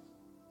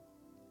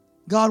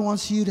 God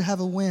wants you to have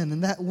a win,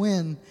 and that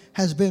win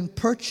has been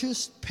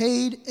purchased,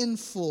 paid in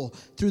full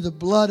through the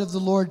blood of the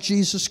Lord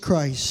Jesus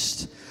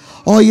Christ.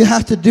 All you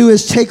have to do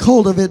is take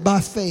hold of it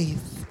by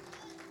faith.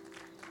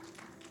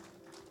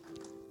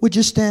 Would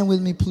you stand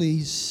with me,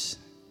 please?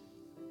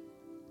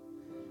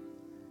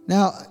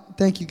 Now,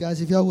 thank you,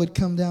 guys. If y'all would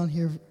come down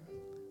here.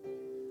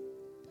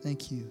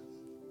 Thank you.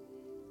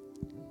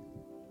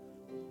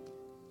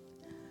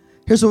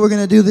 Here's what we're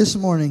going to do this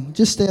morning.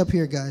 Just stay up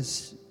here,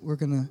 guys.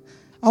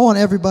 I want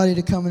everybody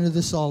to come into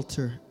this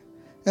altar.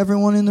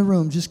 Everyone in the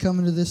room, just come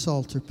into this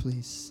altar,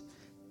 please.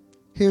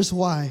 Here's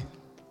why.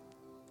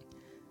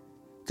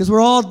 Because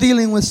we're all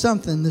dealing with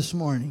something this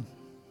morning.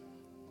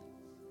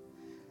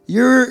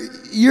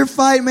 Your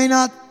fight may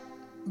not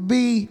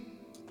be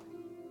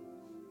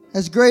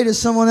as great as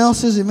someone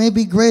else's. It may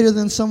be greater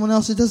than someone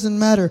else. It doesn't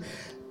matter.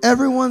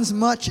 Everyone's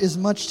much is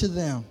much to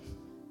them.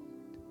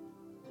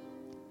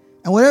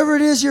 And whatever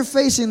it is you're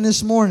facing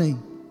this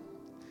morning,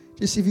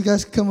 just if you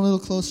guys could come a little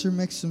closer,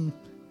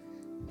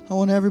 I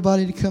want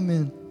everybody to come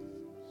in.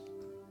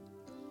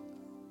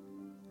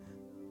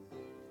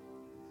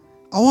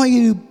 I want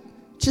you to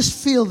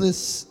just feel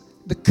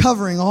the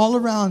covering all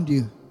around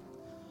you.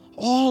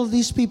 All of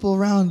these people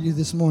around you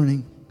this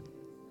morning.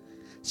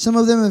 Some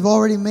of them have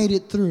already made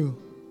it through.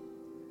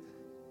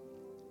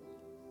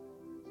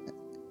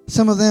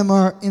 Some of them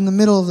are in the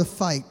middle of the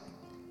fight.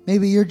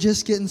 Maybe you're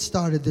just getting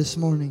started this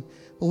morning.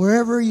 But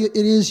wherever it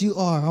is you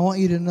are, I want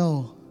you to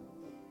know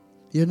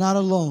you're not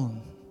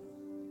alone.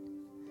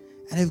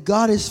 And if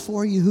God is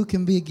for you, who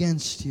can be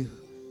against you?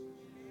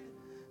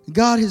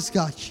 God has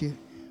got you.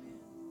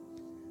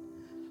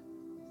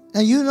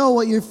 And you know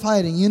what you're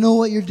fighting. You know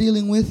what you're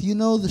dealing with. You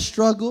know the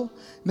struggle.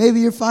 Maybe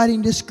you're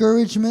fighting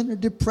discouragement or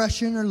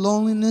depression or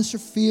loneliness or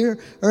fear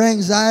or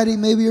anxiety.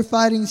 Maybe you're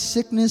fighting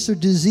sickness or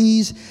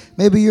disease.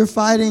 Maybe you're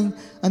fighting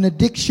an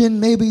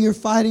addiction. Maybe you're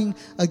fighting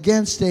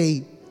against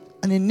an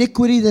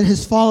iniquity that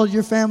has followed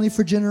your family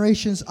for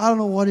generations. I don't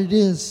know what it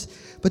is.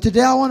 But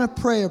today I want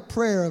to pray a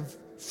prayer of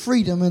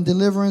freedom and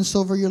deliverance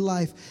over your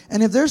life.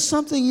 And if there's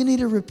something you need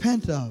to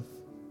repent of,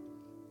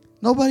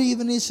 nobody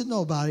even needs to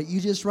know about it. You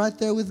just right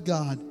there with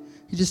God.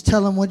 You just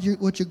tell Him what you're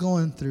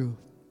going through.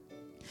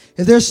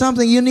 If there's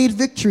something you need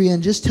victory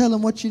in, just tell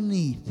Him what you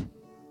need.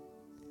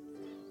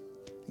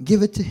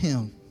 Give it to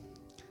Him.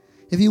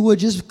 If you would,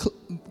 just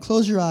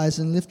close your eyes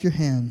and lift your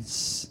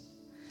hands.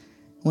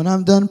 When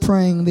I'm done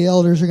praying, the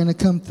elders are going to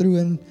come through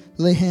and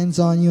lay hands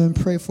on you and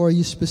pray for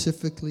you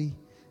specifically.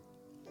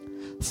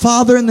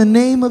 Father, in the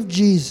name of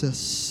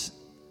Jesus,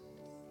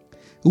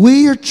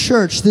 we, your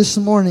church, this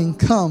morning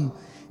come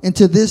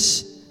into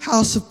this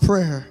house of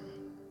prayer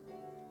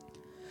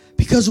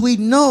because we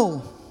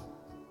know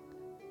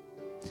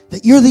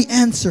that you're the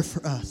answer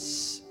for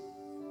us.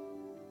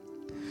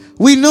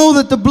 We know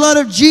that the blood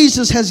of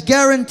Jesus has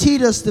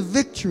guaranteed us the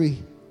victory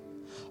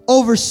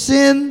over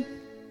sin,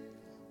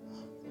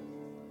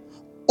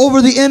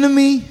 over the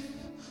enemy,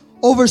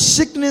 over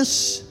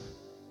sickness,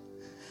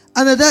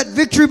 and that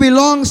victory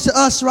belongs to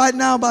us right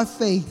now by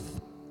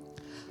faith.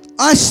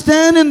 I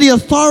stand in the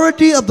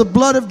authority of the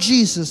blood of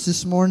Jesus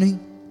this morning,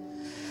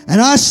 and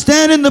I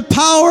stand in the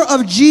power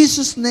of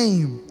Jesus'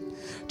 name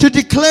to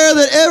declare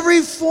that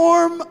every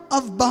form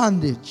of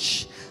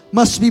bondage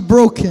must be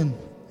broken.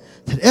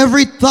 That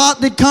every thought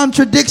that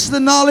contradicts the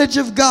knowledge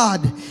of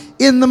God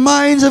in the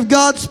minds of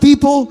God's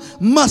people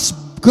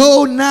must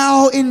go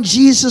now in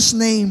Jesus'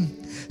 name.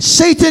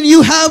 Satan,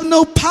 you have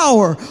no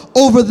power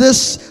over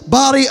this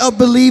body of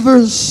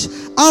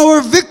believers.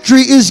 Our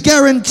victory is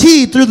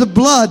guaranteed through the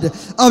blood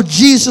of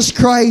Jesus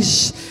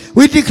Christ.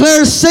 We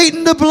declare,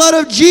 Satan, the blood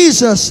of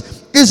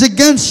Jesus is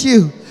against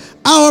you.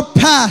 Our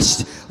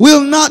past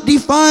will not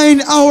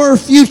define our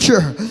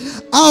future.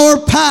 Our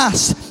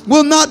past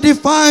will not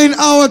define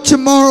our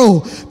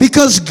tomorrow,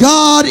 because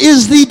God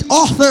is the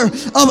author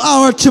of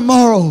our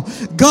tomorrow.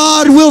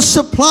 God will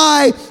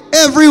supply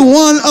every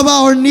one of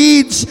our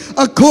needs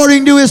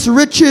according to His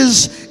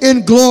riches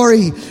in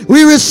glory.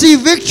 We receive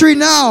victory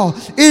now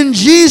in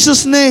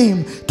Jesus'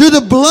 name through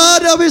the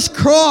blood of His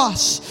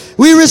cross.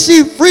 We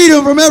receive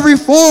freedom from every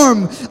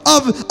form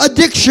of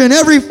addiction,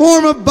 every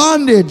form of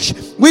bondage.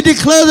 We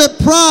declare that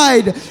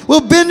pride will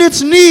bend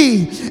its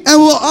knee and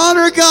will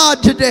honor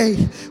God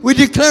today. We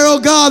declare, oh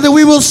God, that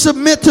we will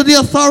submit to the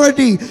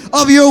authority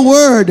of your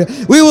word.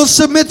 We will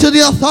submit to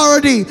the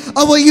authority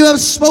of what you have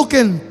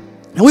spoken.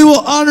 And we will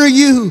honor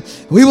you.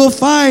 We will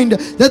find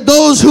that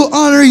those who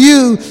honor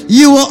you,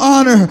 you will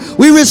honor.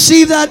 We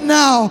receive that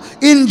now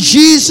in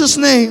Jesus'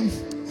 name.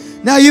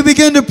 Now you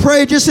begin to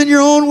pray just in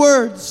your own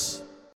words.